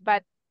rest,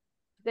 but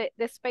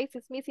the space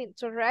is missing.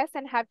 To rest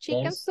and have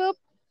chicken Yes. soup.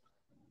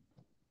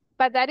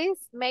 But that is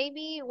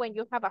maybe when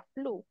you have a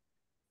flu.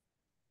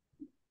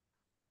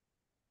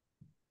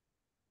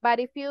 But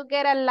if you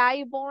get a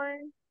live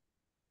born,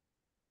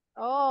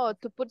 oh,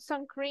 to put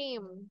some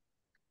cream.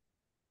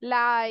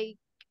 like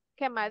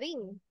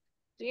quemadín.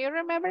 Do you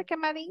remember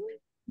quemadín?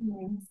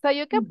 Mm. So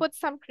you can put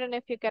some cream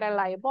if you get a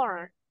live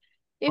born.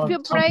 If Or you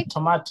break,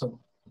 tomato.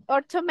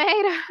 or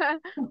tomato,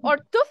 or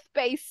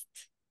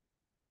toothpaste.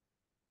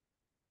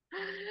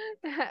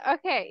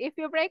 Okay, if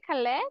you break a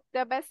leg,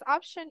 the best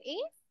option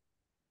is?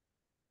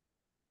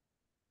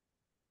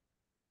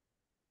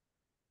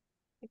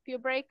 If you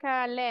break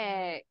a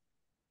leg,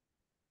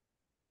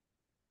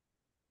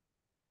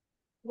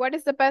 what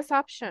is the best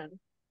option?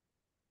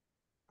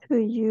 To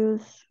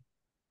use.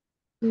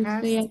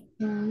 Cast.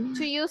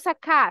 To use a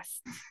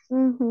cast.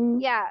 Mm-hmm.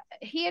 Yeah,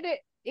 here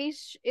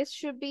it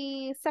should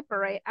be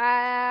separate.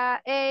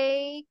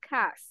 A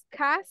cast.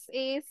 Cast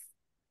is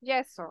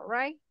yeso,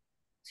 right?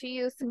 To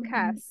use a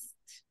cast.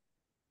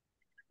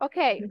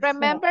 Okay,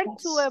 remember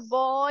to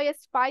avoid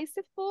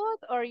spicy food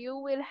or you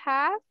will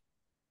have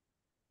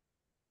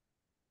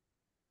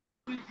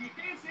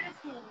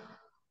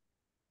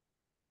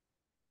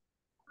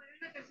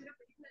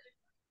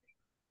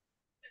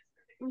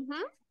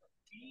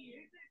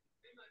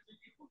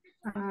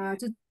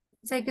To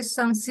take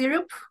some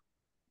syrup.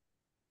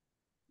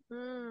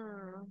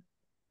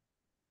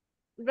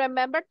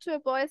 Remember to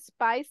avoid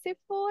spicy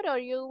food or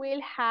you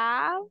will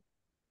have,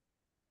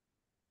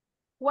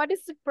 what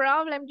is the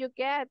problem you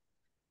get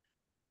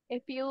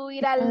if you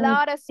eat a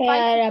lot of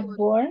spicy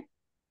food?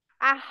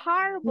 A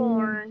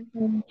heartburn.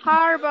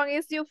 Heartburn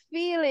is you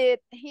feel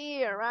it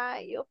here,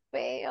 right? You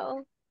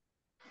feel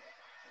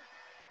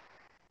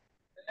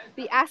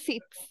the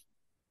acids.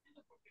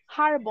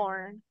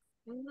 Heartburn.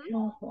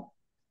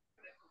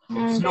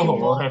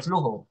 Reflujo,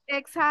 reflujo.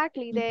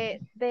 Exactly.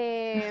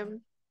 The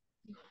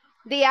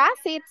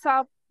acids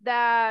of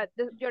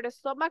your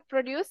stomach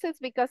produces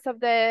because of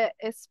the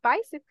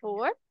spicy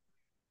food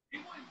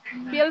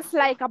feels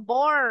like a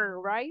burn,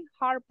 right?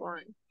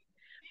 Heartburn.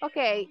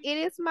 Okay, it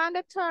is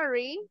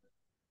mandatory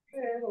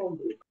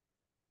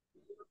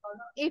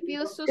if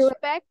you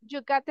suspect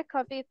you got the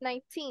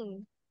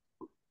COVID-19.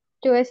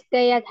 To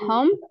stay at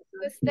home.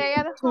 To stay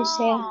at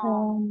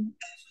home.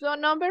 So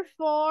number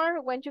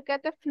 4, when you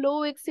get the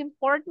flu, it's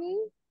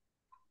important.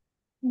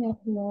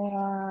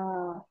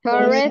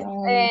 Tourist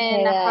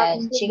and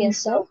have chicken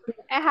soup.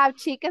 I have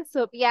chicken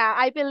soup. Yeah,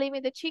 I believe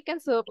in the chicken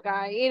soup,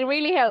 guy. It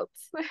really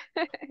helps.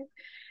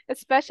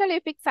 Especially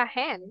if it's a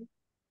hen,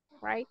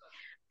 right?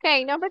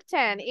 Okay, number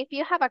 10. If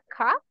you have a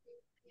cough,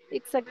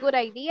 it's a good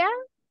idea.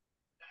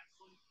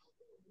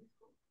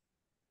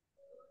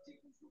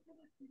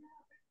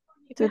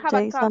 To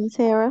take some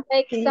syrup.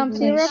 Take some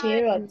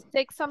syrup.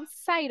 Take some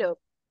syrup.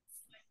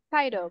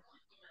 Syrup.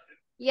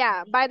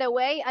 Yeah, by the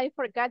way, I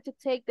forgot to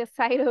take the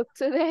syrup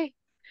today.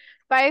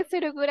 But it's a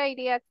good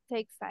idea to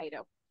take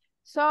syrup.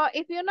 So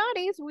if you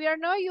notice, we are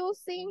not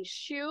using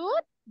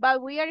should,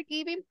 but we are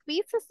giving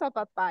pieces of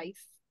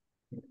advice.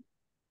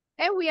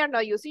 And we are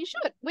not using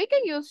should. We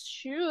can use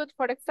should.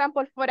 For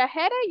example, for a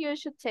headache, you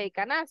should take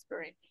an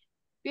aspirin.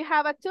 If you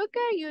have a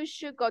toothache, you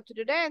should go to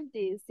the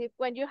dentist. If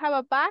when you have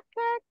a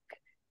backache,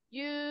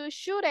 you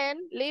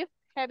shouldn't lift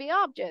heavy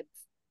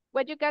objects.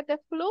 When you get the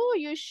flu,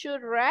 you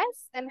should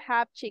rest and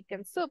have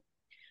chicken soup.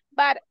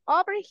 But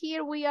over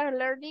here, we are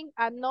learning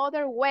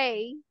another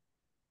way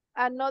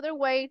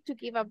to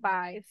give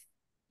advice.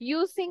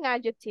 Using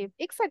adjective.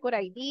 It's a good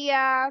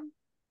idea.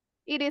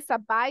 It is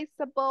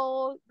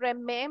advisable.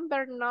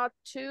 Remember not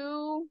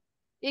to.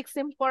 It's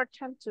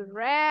important to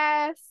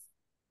rest.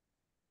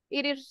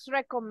 It is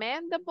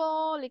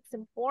recommendable. It's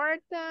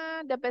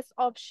important. The best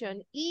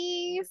option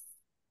is.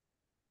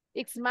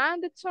 It's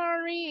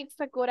mandatory. It's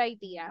a good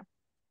idea.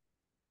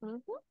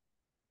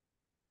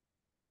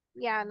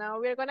 Yeah,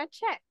 now we're going to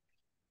check.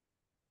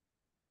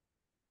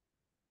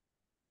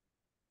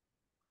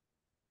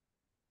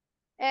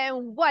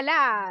 And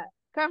voila.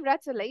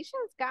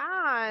 Congratulations,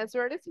 guys.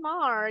 Very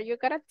smart. You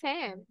got a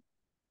 10.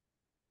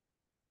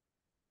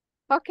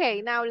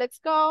 Okay, now let's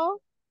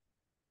go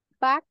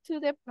back to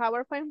the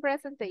PowerPoint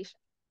presentation.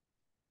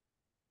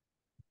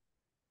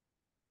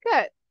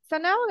 Good. So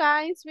now,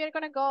 guys, we're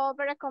going to go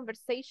over a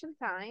conversation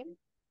time.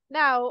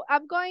 Now,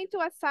 I'm going to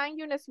assign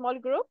you in small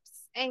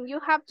groups, and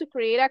you have to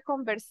create a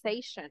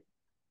conversation.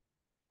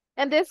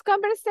 And this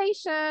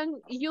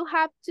conversation, you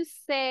have to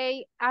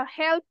say a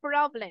health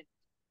problem.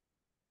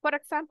 For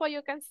example,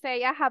 you can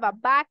say, I have a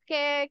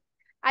backache,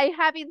 I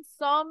have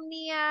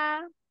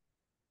insomnia,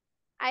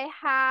 I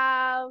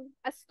have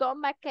a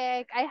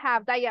stomachache, I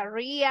have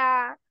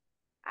diarrhea,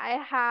 I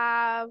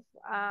have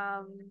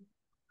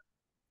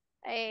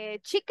a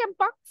chicken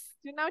pox,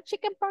 you know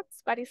chicken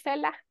pox,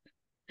 varicela.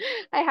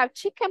 I have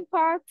chicken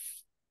pox,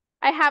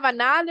 I have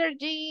an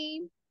allergy,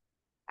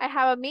 I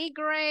have a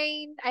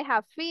migraine, I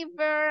have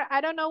fever,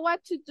 I don't know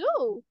what to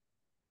do.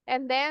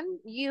 And then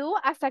you,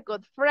 as a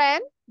good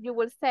friend, you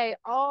will say,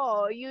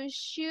 oh, you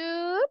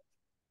should,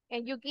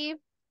 and you give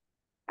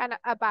an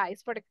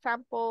advice. For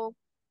example,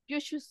 you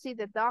should see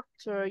the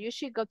doctor, you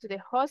should go to the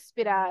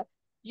hospital,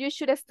 you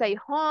should stay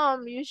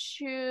home, you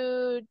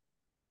should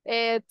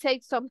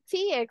take some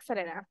tea,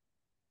 etc.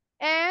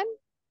 And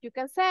you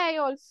can say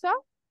also,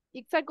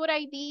 it's a good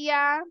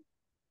idea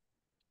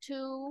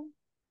to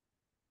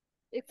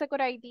it's a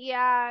good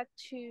idea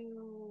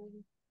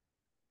to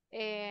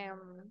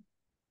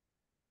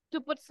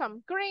put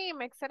some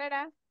cream,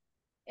 etc.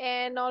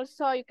 And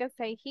also you can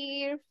say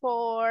here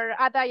for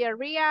a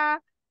diarrhea,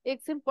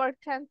 it's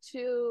important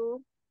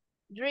to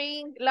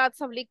drink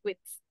lots of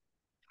liquids,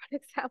 for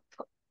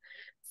example.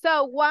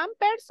 So one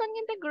person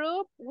in the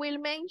group will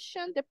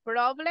mention the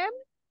problem,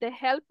 the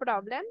health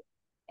problem,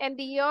 and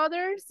the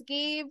others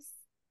gives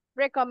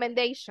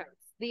recommendations.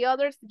 The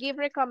others give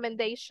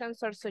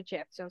recommendations or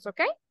suggestions,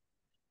 okay?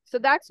 So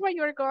that's what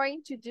you're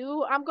going to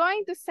do. I'm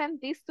going to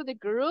send this to the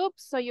group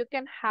so you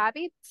can have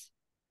it.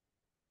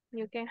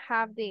 You can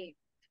have the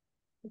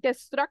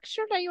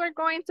structure that you are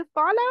going to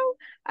follow.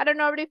 I don't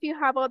know if you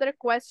have other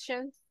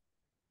questions.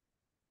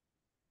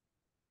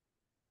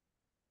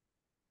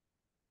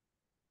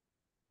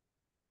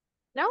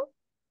 No?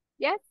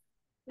 Yes?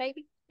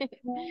 Maybe?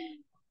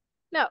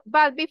 No,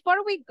 but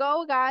before we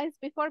go, guys,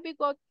 before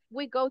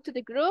we go to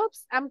the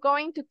groups, I'm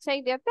going to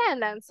take the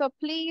attendance. So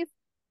please,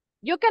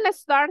 you can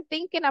start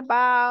thinking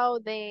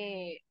about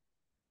the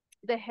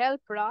health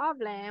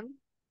problem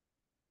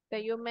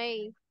that you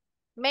may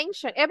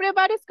mention.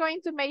 Everybody's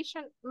going to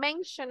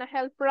mention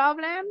health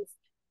problems,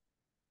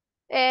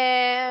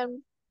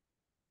 and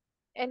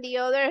the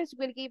others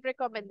will give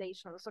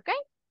recommendations, okay?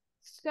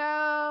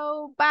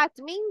 So, but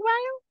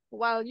meanwhile,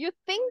 while you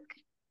think,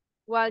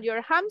 while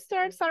your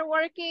hamsters are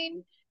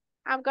working,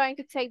 I'm going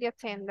to take the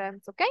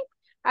attendance, okay?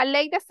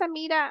 Aleida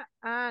Samira,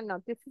 no,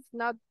 this is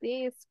not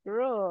this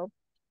group.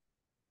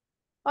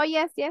 Oh,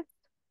 yes, yes.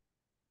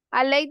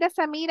 Aleida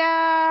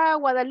Samira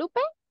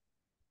Guadalupe?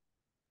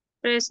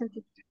 Present.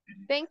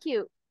 Thank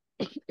you.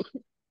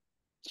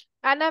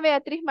 Ana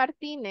Beatriz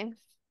Martínez.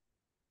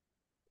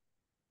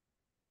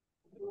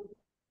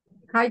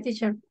 Hi,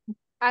 teacher.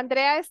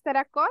 Andrea Esther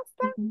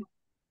Acosta.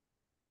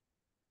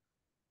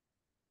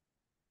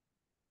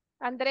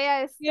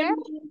 Andrea Esther.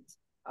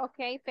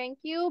 Okay, thank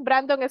you.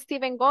 Brandon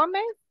Steven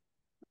Gomez.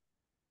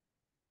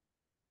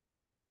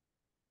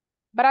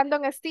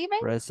 Brandon Steven.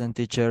 Present,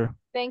 teacher.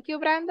 Thank you,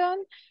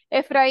 Brandon.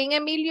 Efraín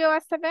Emilio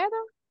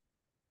Acevedo.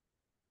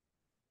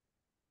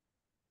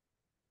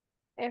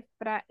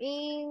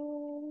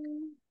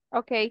 Efraín.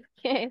 Okay.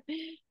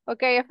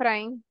 Okay,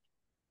 Efraín.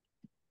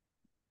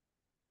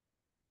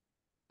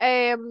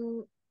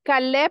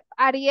 Caleb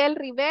Ariel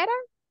Rivera.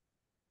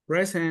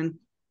 Present.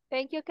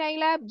 Thank you,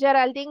 Caleb.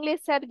 Geraldine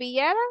Lizeth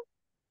Villera.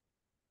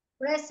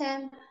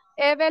 Present.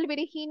 Evel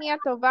Virginia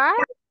Tovar.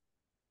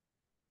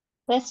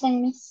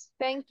 Present, Miss.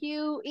 Thank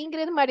you.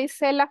 Ingrid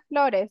Maricela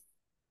Flores.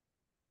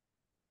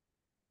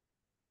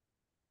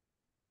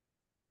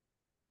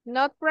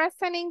 Not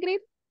present, Ingrid.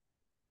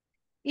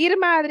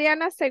 Irma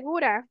Adriana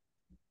Segura.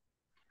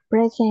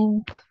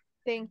 Present.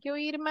 Thank you,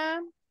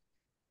 Irma.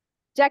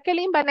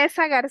 Jacqueline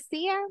Vanessa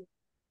García.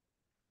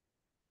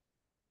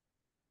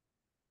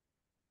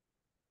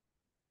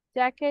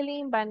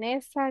 Jacqueline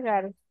Vanessa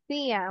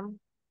García.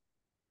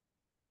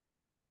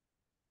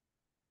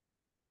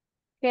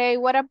 Okay,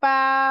 what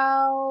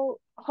about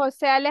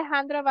José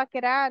Alejandro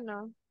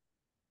Vaquerano?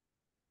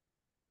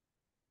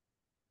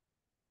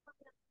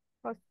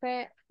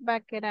 José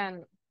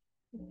Vaquerano.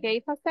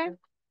 Okay, José.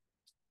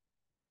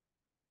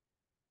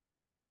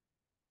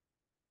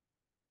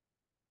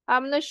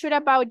 I'm not sure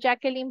about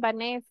Jacqueline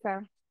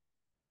Vanessa.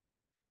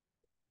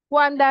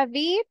 Juan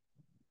David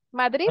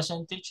Madrid.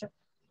 Present, teacher.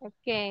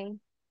 Okay.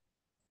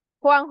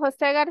 Juan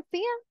José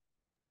García.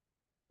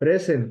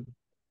 Present.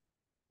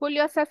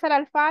 Julio César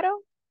Alfaro.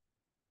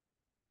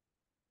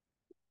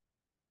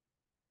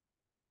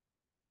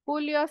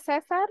 Julio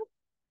César.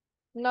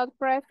 Not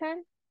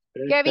present.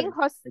 Kevin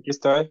José. Aquí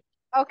estoy.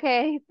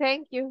 Okay,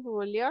 thank you,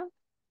 Julio.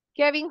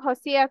 Kevin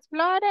Josías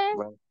Flores.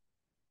 Bueno.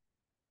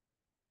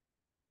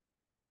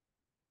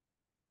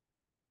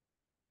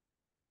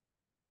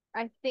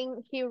 I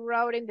think he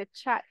wrote in the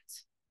chat.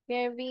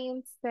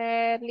 Kevin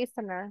said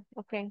listener.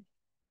 Okay.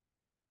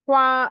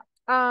 Juan,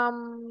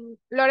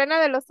 Lorena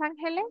de Los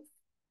Ángeles.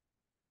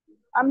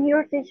 I'm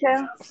here,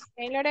 teacher.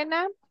 Okay,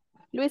 Lorena.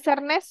 Luis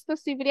Ernesto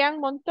Cibrián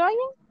Montoya.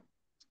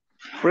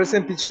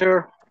 Present,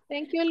 teacher.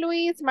 Thank you,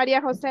 Luis.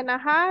 María José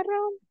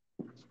Najarro.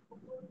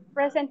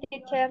 Present,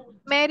 teacher.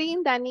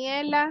 Merin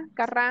Daniela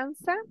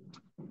Carranza.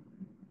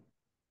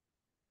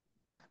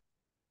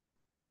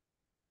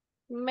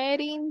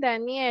 Merin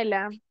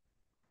Daniela.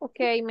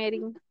 Okay,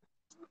 Merin.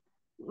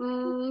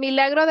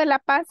 Milagro de la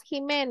Paz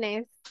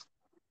Jiménez.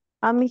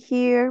 I'm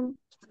here.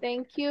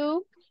 Thank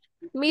you.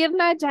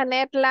 Mirna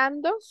Janet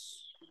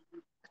Landos.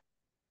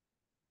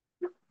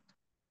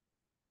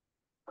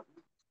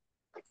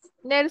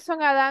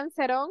 Nelson Adán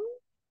Cerón.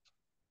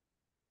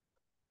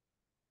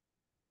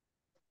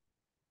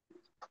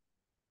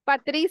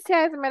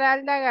 Patricia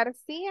Esmeralda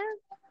García.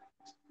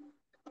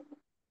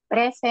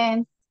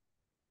 Present.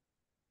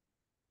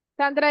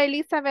 Sandra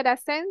Elizabeth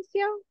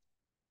Asensio.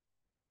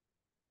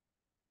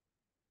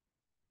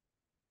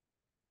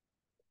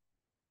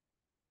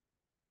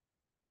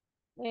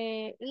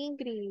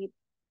 Ingrid.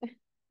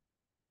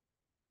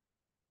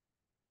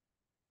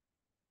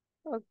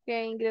 Ok,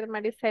 Ingrid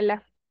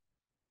Marisela.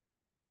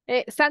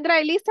 Sandra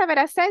Elizabeth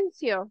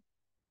Asensio.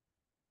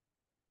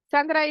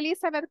 Sandra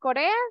Elizabeth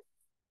Correa.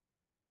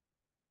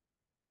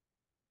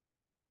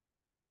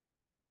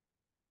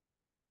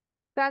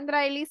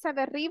 Sandra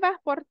Elizabeth Rivas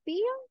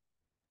Portillo.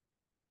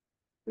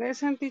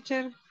 Present,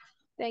 teacher.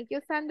 Thank you,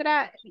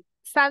 Sandra.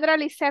 Sandra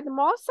Lisette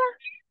Mosa.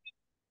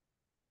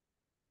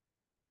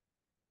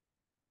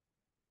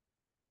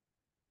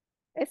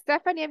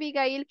 Stephanie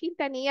Abigail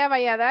Quintanilla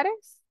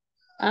Valladares.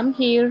 I'm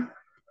here.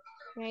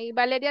 Y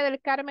Valeria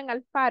del Carmen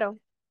Alfaro.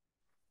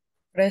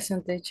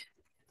 Present, teacher.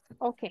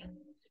 Okay.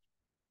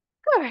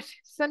 Good.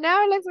 So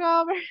now let's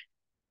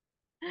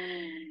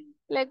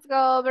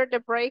go over the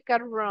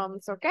breakout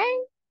rooms, okay?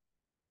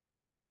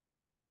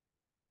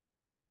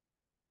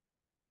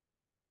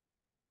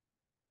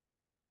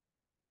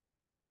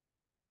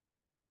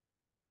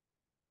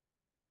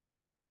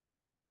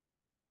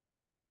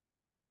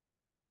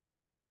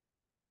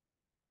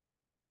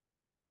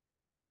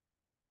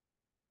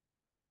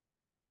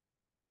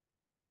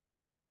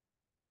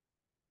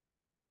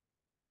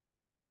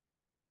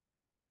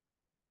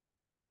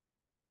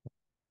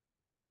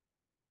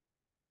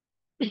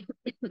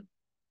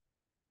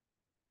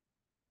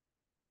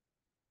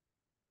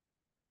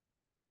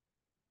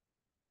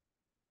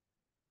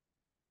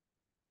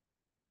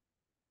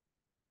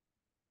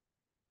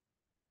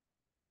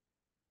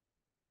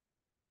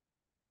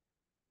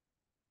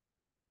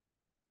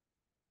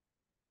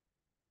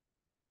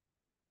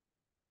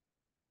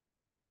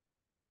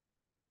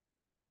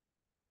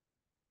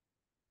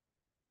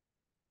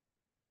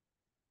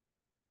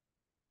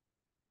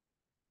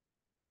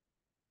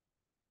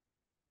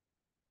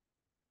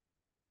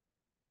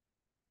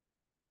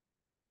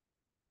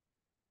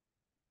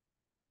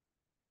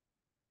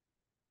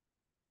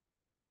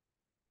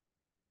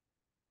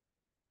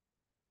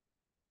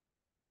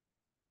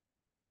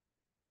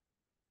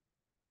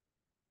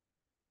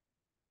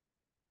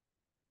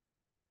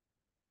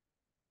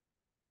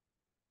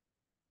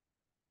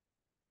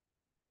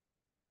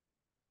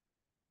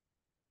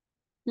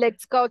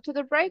 Let's go to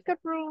the breakout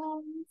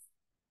rooms.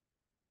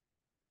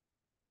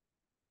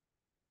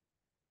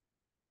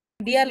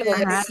 Diálogo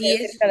de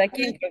cada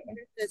quien.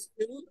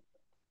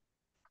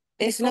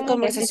 Es una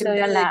conversación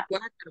de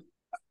cuatro.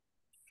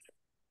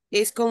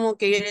 Es como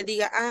que yo les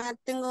diga,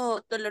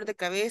 tengo dolor de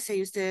cabeza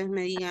y ustedes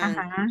me digan,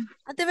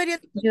 debería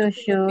tomar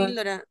una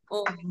píldora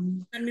o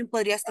también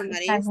podrías tomar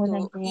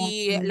esto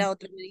y la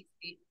otra me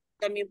dice,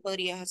 también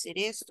podrías hacer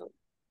esto.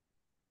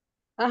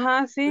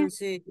 Ajá, sí.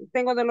 Entonces,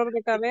 tengo dolor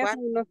de cabeza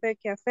y no sé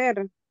qué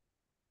hacer.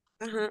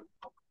 Ajá.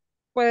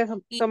 Puedes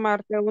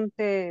tomarte un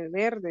té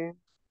verde.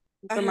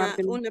 Ajá,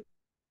 una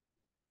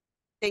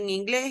en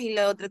inglés y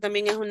la otra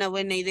también es una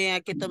buena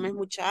idea que tomes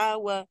mucha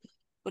agua,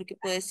 porque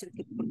puede ser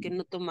que porque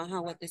no tomas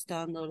agua te está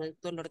dando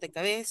dolor de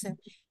cabeza.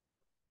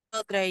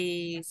 Otra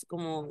es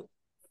como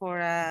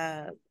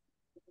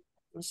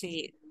no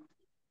sé,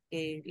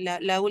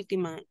 la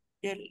última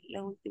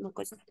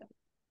cosa.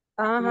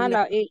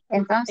 Ajá,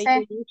 Entonces,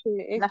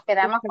 nos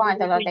quedamos con el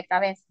dolor de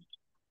cabeza.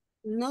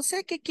 No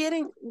sé qué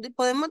quieren,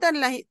 podemos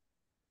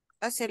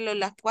hacerlo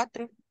las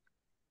cuatro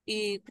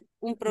y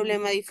un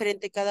problema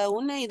diferente cada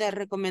una y dar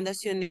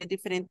recomendaciones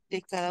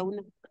diferentes cada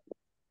una.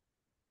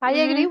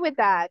 I agree with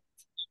that.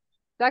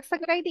 That's a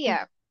good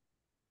idea.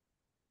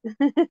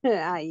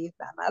 Ahí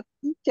está la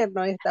teacher,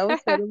 no está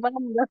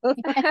observando.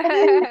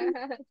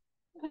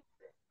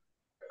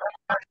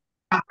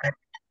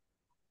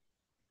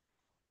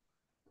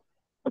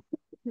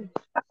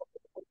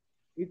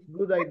 It's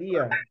good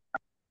idea.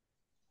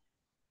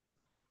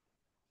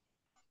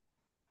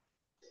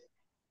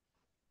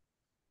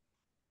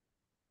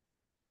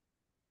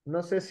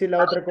 No sé si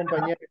la otra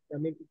compañera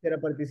también quisiera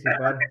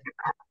participar.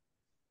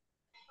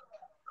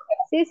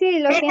 Sí,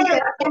 lo siento.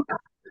 Un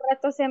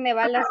rato se me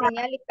va la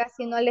señal y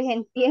casi no les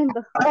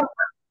entiendo.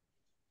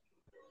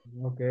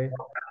 Okay.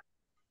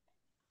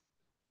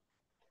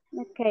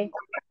 Okay.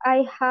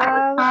 I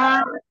have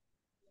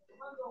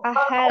a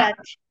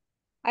headache.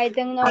 I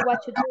don't know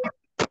what to do.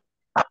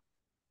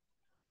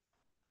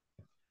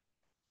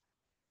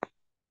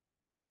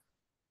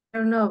 I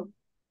don't know.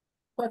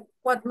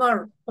 What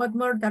more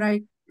that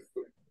I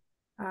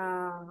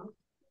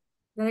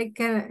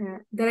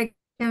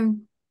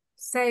can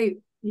say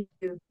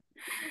you.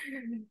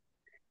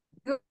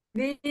 Good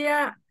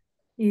idea.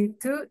 Y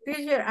tú,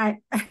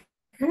 teacher,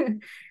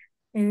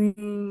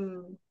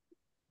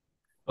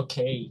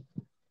 Okay.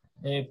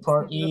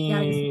 For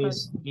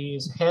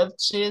is health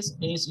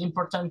is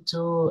important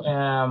to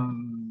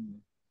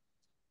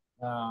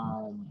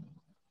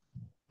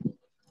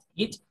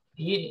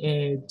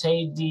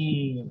take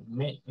the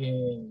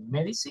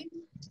medicine.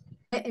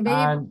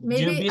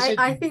 Maybe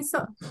I think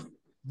so.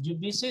 You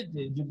visit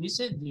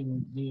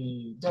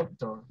the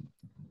doctor.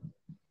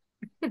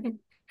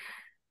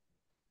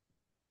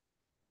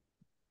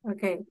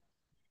 Okay.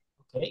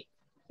 Okay.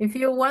 If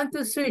you want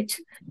to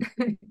switch,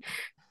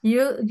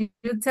 you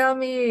tell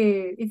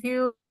me if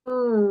you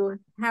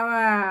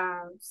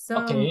have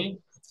some. Okay.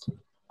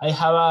 I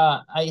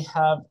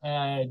have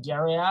a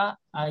diarrhea.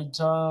 I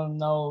don't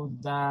know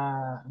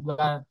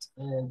what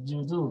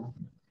you do.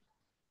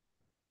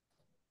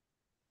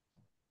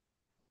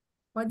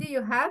 What do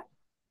you have?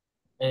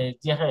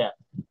 Diarrhea.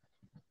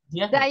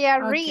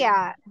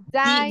 Diarrhea.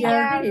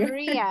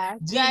 Diarrhea.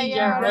 Diarrhea.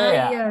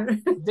 Diarrhea.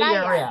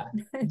 Diarrhea.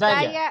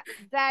 Diarrhea.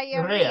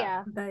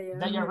 Diarrhea.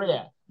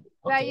 Diarrhea.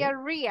 Okay.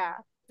 Diarrhea.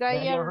 Diarrhea.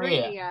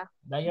 Diarrhea.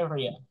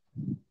 Diarrhea.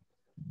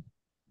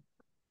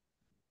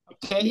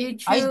 Okay. You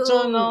I don't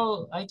choose.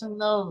 know. I don't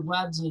know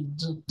what to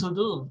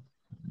do.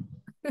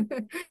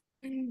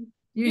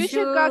 You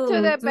should go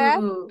to the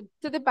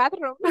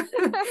bathroom.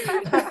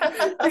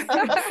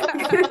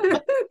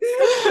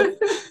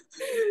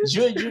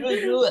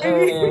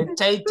 You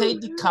take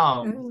the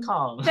calm.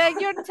 Take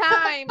your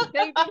time.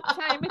 Take your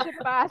time in the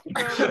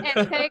bathroom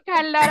and take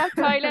a lot of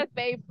toilet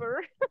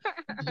paper.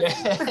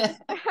 Yeah.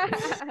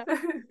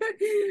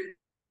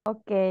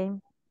 Okay.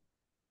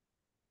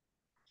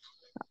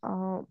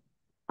 Oh,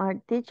 our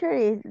teacher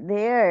is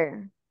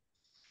there.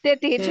 The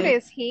teacher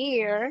is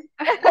here.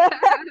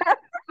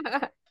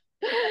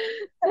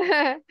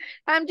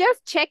 I'm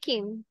just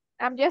checking.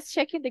 I'm just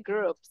checking the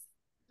groups.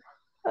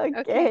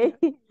 Okay.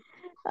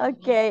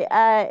 Okay.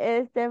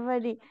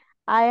 Stephanie,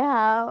 I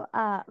have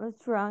a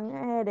strong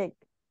headache.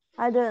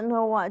 I don't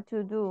know what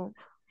to do.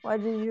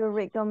 What do you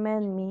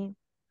recommend me?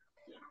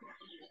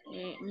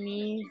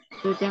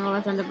 Yo tengo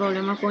bastante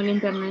problemas con el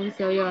internet y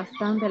se oye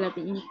bastante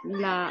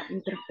la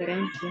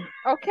interferencia.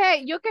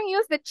 Okay, you can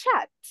use the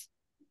chat.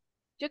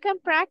 You can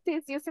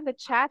practice using the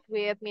chat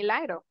with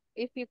Milagro.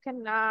 If you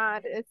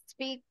cannot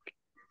speak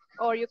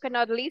or you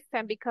cannot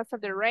listen because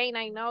of the rain,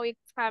 I know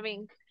it's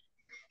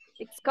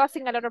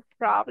causing a lot of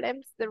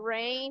problems, the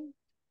rain.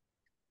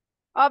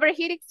 Over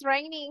here it's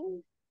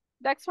raining.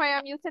 That's why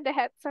I'm using the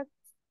headset.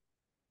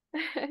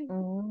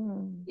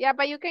 Yeah,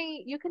 but you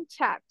can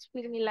chat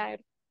with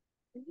Milagro.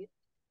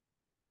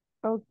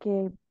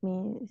 Okay,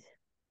 miss.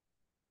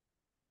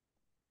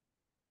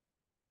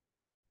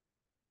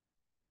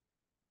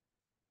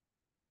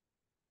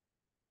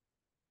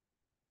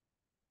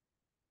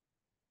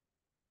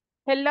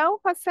 Hello,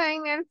 Jose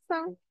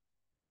Nelson.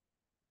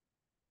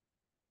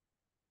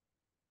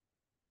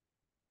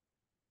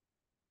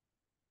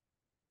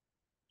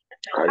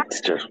 Hi,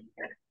 teacher.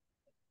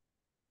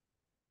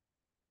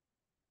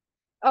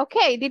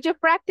 Okay, did you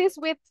practice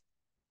with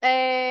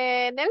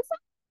Nelson?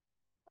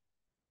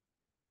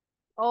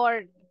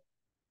 Or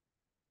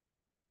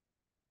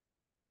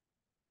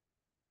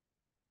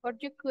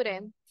you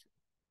couldn't?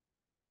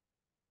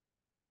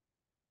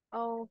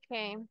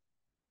 Okay.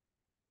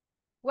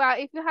 Well,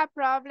 if you have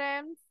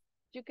problems,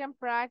 you can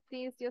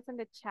practice using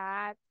the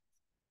chat.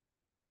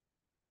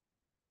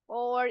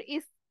 Or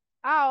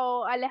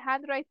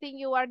Alejandro, I think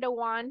you are the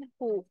one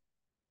who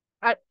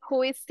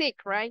is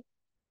sick, right?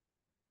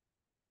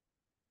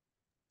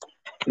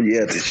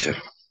 Yeah, teacher.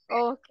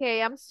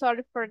 Okay, I'm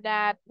sorry for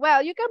that.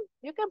 Well, you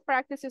can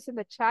practice using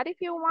the chat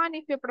if you want,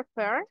 if you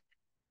prefer.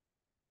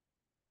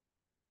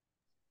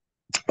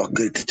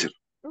 Okay, teacher.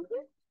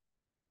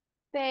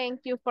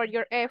 Thank you for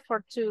your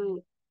effort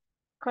to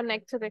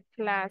connect to the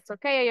class.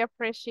 Okay, I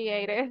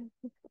appreciate it.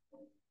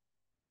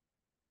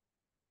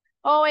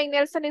 Oh, and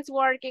Nelson is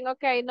working.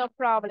 Okay, no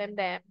problem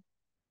then.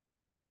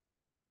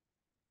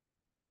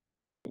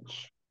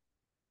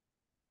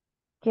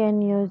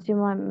 Can you see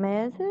my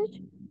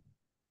message?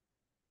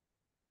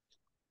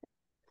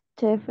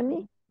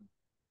 Stephanie?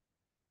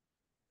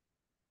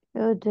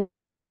 Perdón,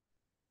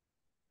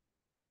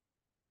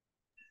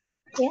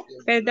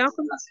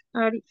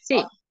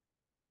 sí.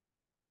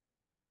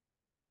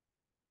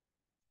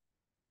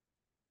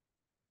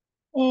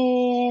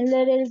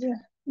 Letter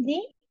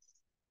D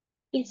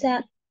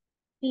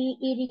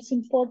it is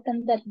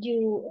important that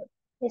you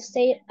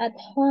stay at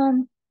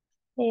home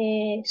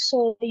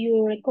so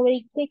you recover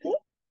quickly.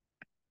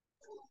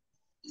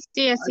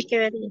 Sí, así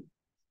quedaría.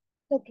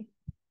 Okay.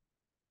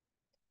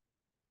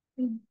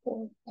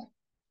 Important.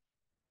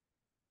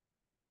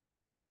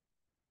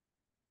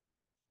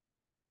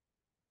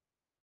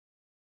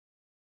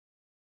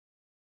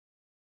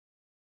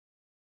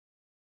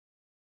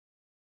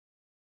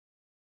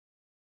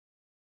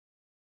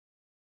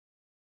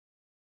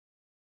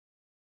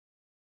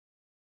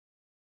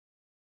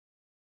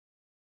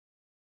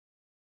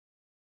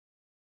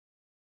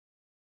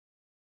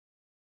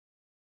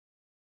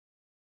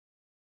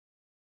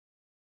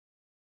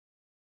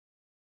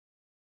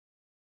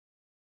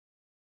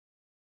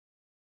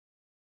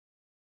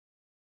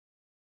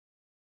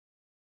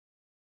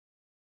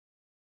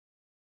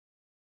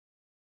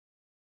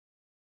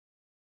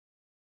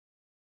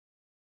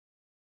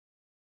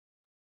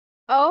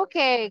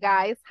 Okay,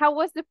 guys, how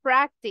was the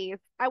practice?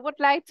 I would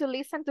like to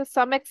listen to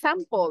some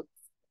examples.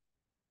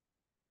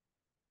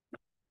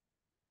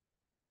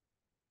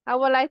 I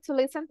would like to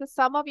listen to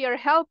some of your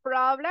health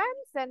problems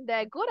and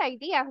the good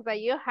ideas that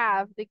you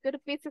have, the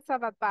good pieces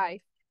of advice.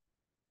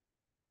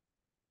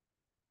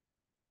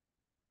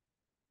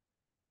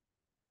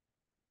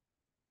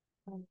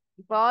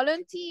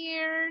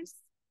 Volunteers.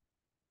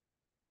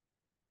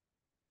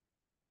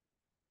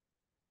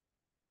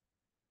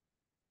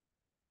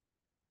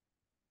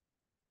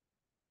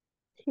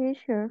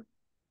 Teacher.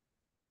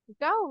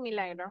 Go,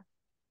 Milagro.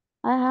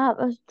 I have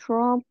a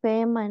strong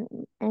pain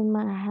in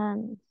my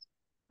hands.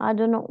 I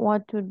don't know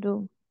what to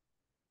do.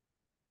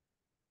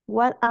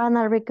 What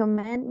Anna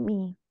recommend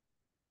me?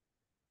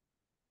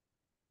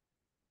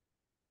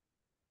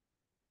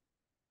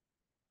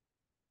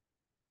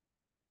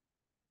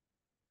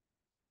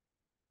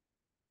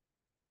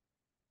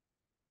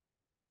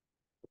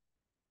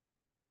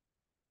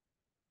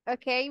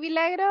 Okay,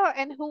 Milagro,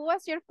 and who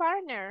was your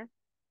partner?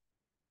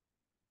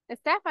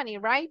 Stephanie,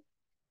 right?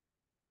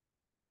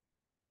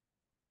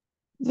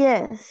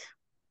 Yes.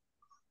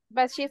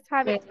 But she's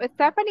having,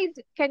 Stephanie,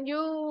 can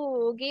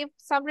you give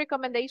some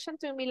recommendation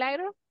to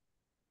Milagro?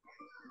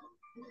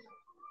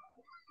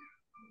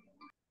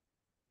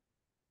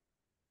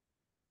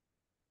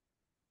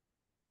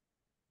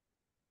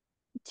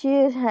 She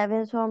is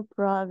having some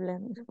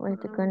problems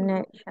with the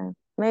connection.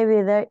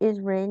 Maybe there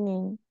is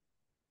raining.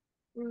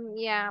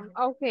 Yeah,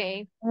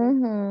 okay.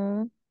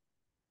 Mm-hmm.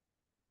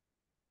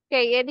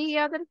 Okay, any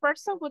other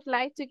person would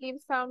like to give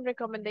some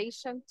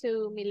recommendation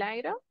to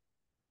Milagro?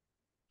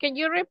 Can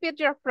you repeat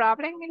your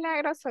problem,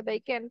 Milagro, so they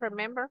can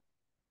remember?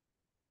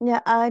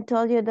 Yeah, I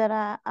told you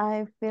that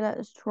I feel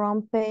a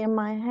strong pain in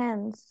my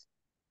hands.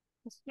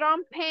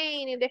 Strong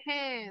pain in the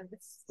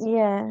hands.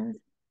 Yes.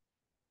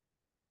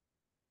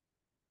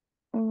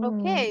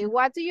 Okay,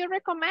 what do you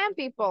recommend,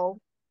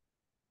 people?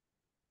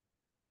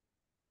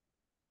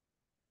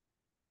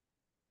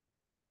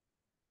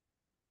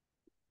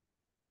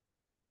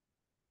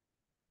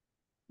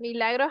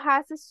 Milagro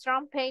has a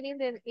strong pain in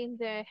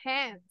the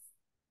hands,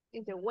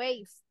 in the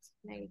waist,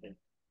 maybe.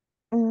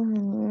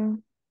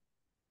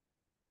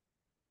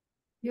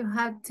 You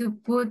have to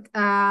put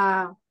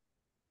a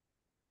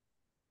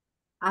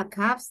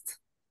cast,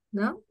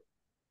 no?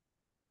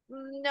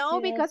 No,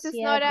 because it's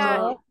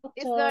Yeah,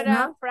 not a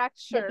No?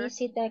 fracture.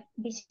 visit a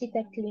Break.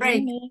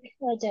 clinic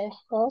or the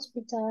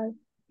hospital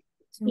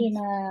in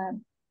a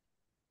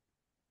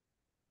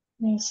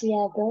see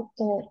a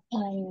doctor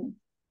and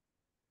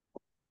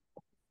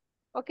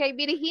Okay,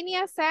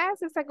 Virginia says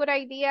it's a good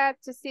idea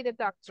to see the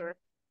doctor.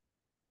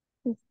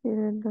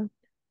 Okay.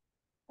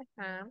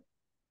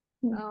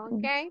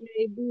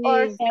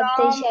 or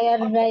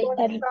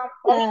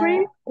Or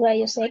take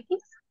rayos X.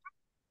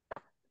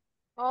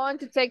 on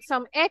to take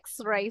some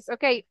x-rays.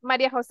 Okay,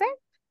 Maria Jose?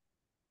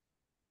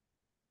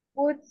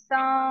 Put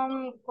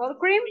some cold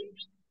cream.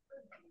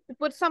 To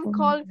put some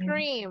cold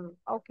cream.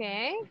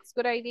 Okay, it's a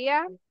good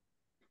idea.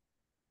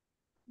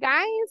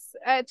 Guys,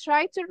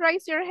 try to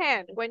raise your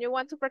hand when you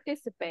want to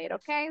participate,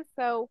 okay?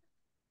 So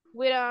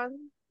we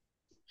don't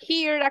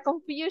hear the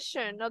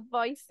confusion, not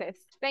voices.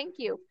 Thank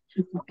you.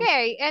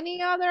 Okay,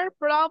 any other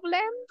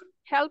problem?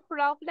 Health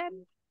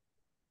problem?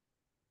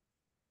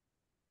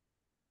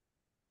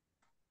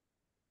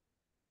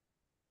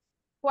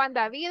 Juan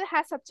David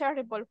has a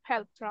terrible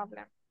health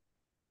problem.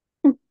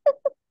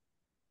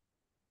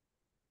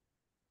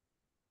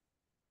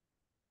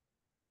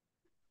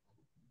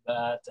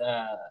 But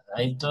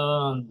I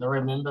don't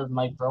remember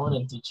my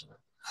problem, teacher.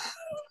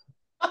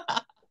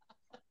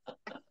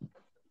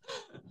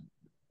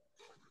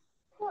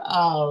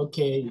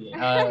 Okay.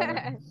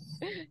 I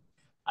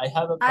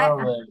have a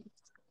problem.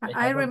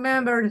 I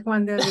remember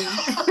Juan David.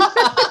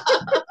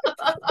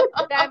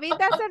 David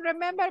doesn't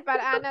remember, but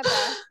Anna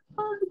does.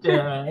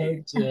 Yeah,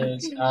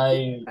 yes.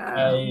 I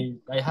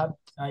have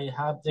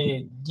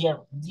the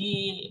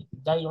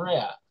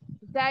diarrhea.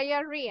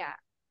 Diarrhea.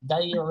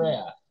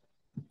 Diarrhea.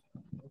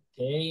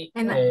 Okay.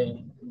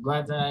 And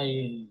what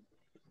I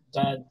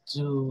got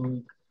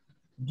to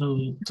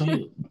do to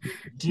you?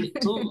 Do.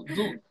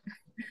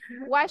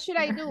 What should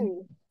I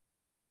do?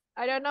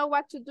 I don't know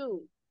what to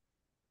do.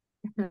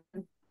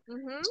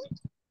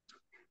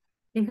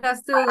 He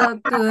has to go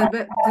to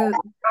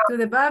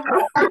the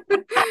bathroom.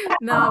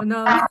 No.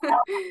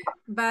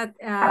 But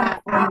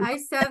I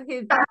said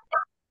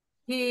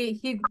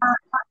he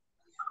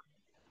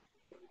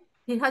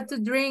had to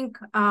drink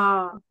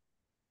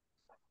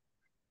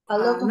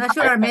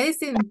natural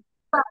medicine.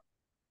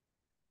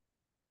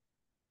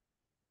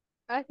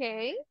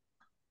 Okay.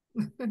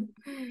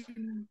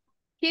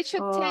 He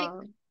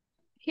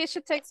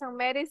should take some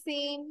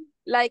medicine,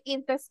 like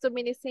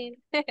intestomycin.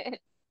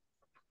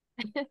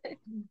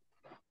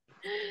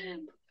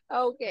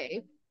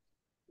 Okay.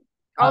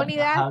 Only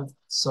that. Have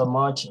so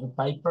much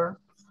paper.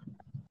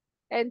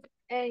 And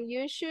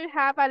you should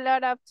have a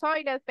lot of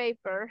toilet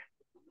paper.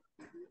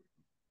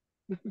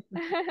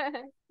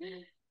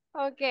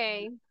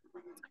 Okay.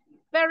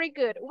 Very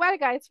good. Well,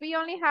 guys, we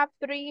only have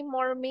 3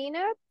 more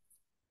minutes.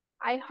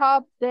 I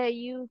hope that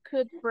you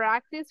could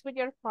practice with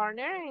your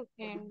partner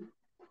and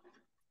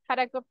had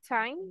a good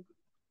time.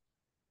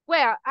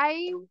 Well,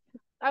 I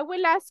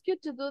will ask you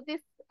to do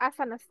this as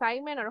an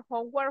assignment or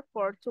homework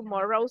for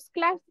tomorrow's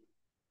class.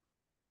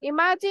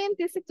 Imagine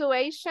these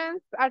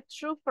situations are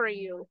true for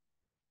you.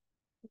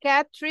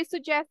 Get 3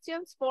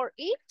 suggestions for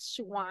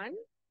each one.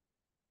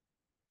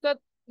 So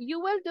you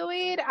will do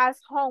it as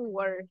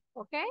homework,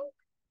 okay?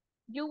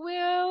 You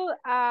will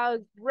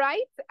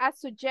write a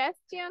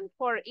suggestion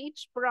for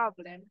each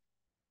problem.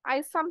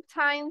 I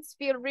sometimes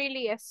feel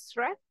really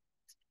stressed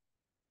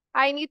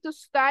I need to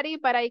study,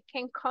 but I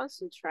can't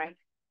concentrate.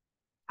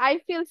 I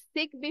feel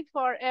sick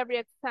before every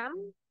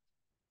exam.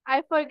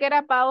 I forget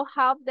about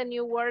half the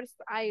new words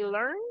I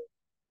learn.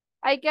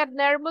 I get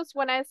nervous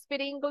when I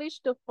speak English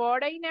to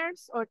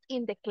foreigners or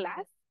in the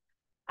class.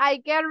 I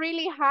get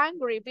really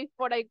hungry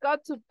before I go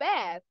to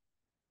bed.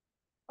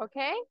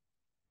 Okay?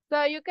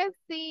 So you can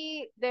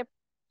see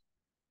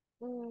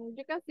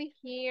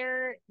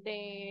here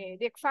the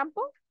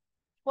example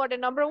for the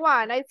number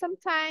one. I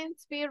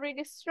sometimes feel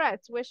really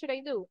stressed. What should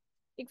I do?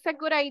 It's a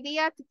good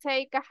idea to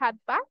take a hot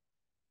bath,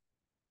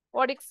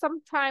 or it's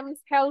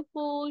sometimes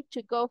helpful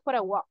to go for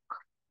a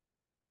walk.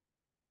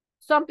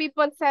 Some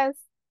people says,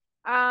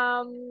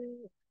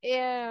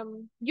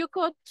 you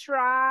could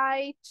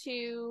try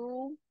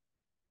to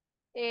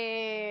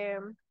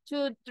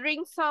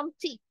drink some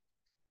tea,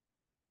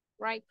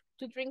 right?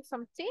 To drink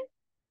some tea,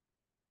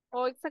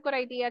 or it's a good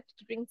idea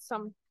to drink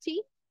some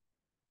tea.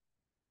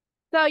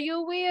 So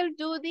you will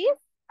do this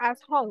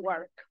as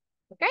homework,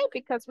 okay?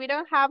 Because we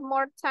don't have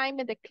more time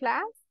in the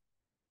class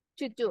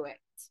to do it.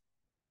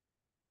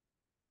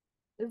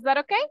 Is that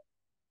okay?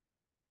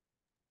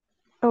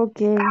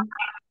 Okay.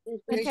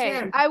 Okay,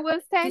 Teacher, I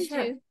will send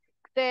teacher, you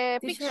the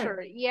teacher.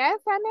 picture. Yes,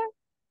 Ana?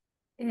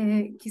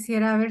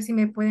 Quisiera ver si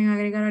me pueden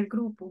agregar al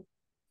grupo.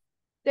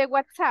 De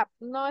WhatsApp.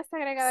 No está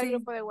agregado al Sí.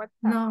 grupo de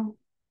WhatsApp. No.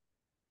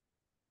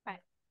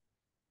 Vale.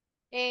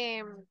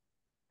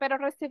 Pero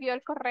recibió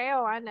el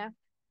correo, Ana.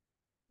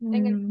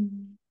 En el...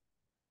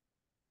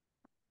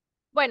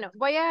 Bueno,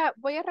 voy a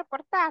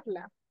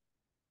reportarla.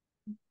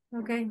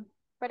 Ok.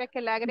 Para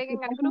que la Lo que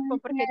agreguen al pasa grupo,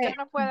 es porque yo que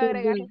no puedo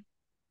agregar.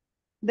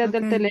 desde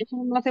el Ok.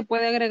 teléfono no se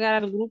puede agregar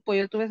al grupo.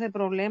 Yo tuve ese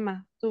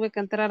problema. Tuve que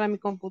entrar a mi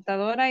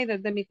computadora y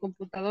desde mi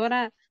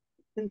computadora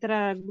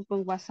entrar al grupo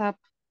en WhatsApp.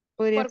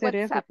 Podría Por ser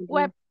eso WhatsApp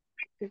web. también.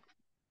 Sí.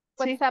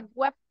 WhatsApp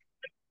web.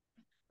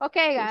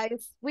 Okay, Yes.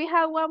 guys, we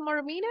have one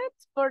more minute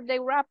for the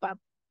wrap up.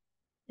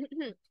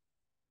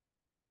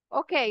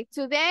 Okay,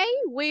 today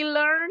we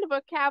learned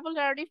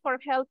vocabulary for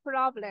health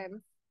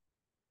problems.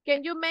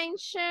 Can you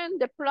mention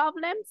the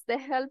problems, the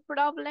health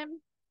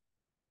problem?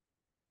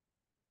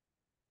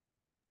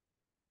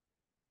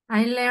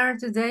 I learned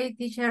today,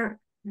 teacher,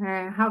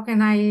 how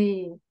can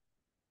I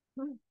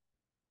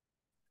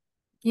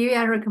give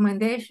a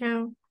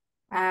recommendation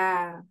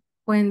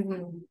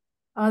when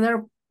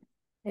other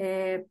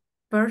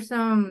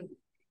person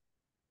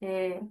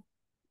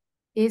is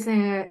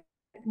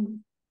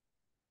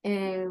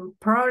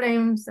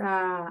problems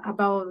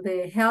about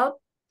the health,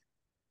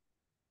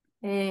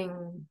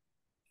 and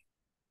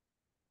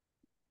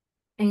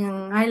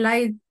I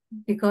like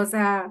because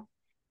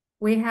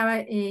we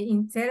have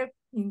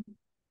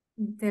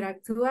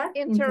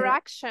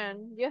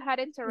Interaction. You had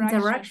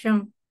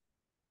interaction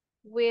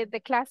with the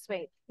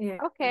classmate. Yes.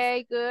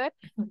 Okay, good.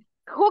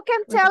 Who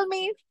can tell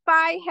me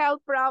 5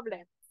 health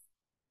problems?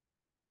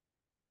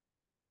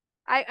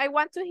 I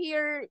want to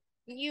hear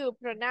you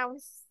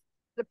pronounce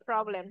the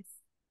problems.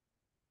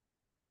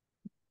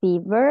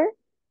 Fever.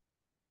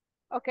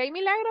 Okay,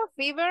 Milagro,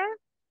 fever.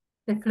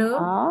 The flu.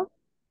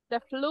 The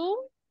flu.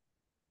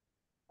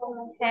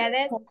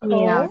 Headache,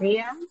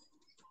 Diarrhea.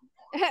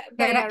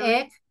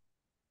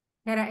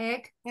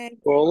 Headache.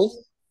 Cold.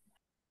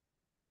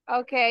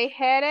 Okay,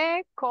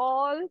 headache,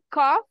 cold,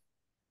 cough.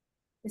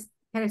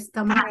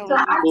 Stomach.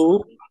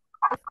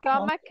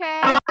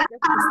 Stomachache.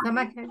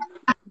 Stomachache.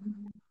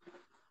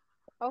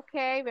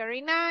 Okay,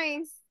 very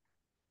nice.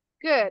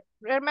 Good.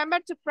 Remember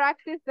to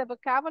practice the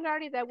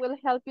vocabulary that will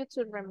help you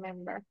to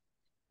remember.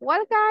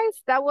 Well,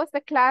 guys, that was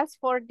the class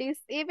for this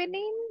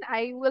evening.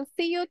 I will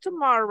see you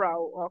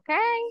tomorrow,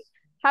 okay?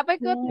 Have a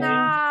good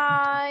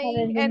night.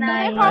 And do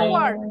the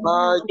homework.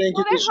 Bye. Thank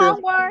you, Do the teacher.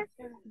 homework.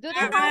 Do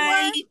the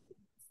homework.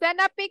 Send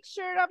a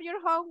picture of your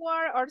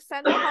homework or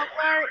send the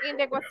homework in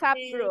the WhatsApp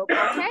group,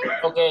 okay?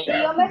 Okay.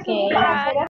 Bye.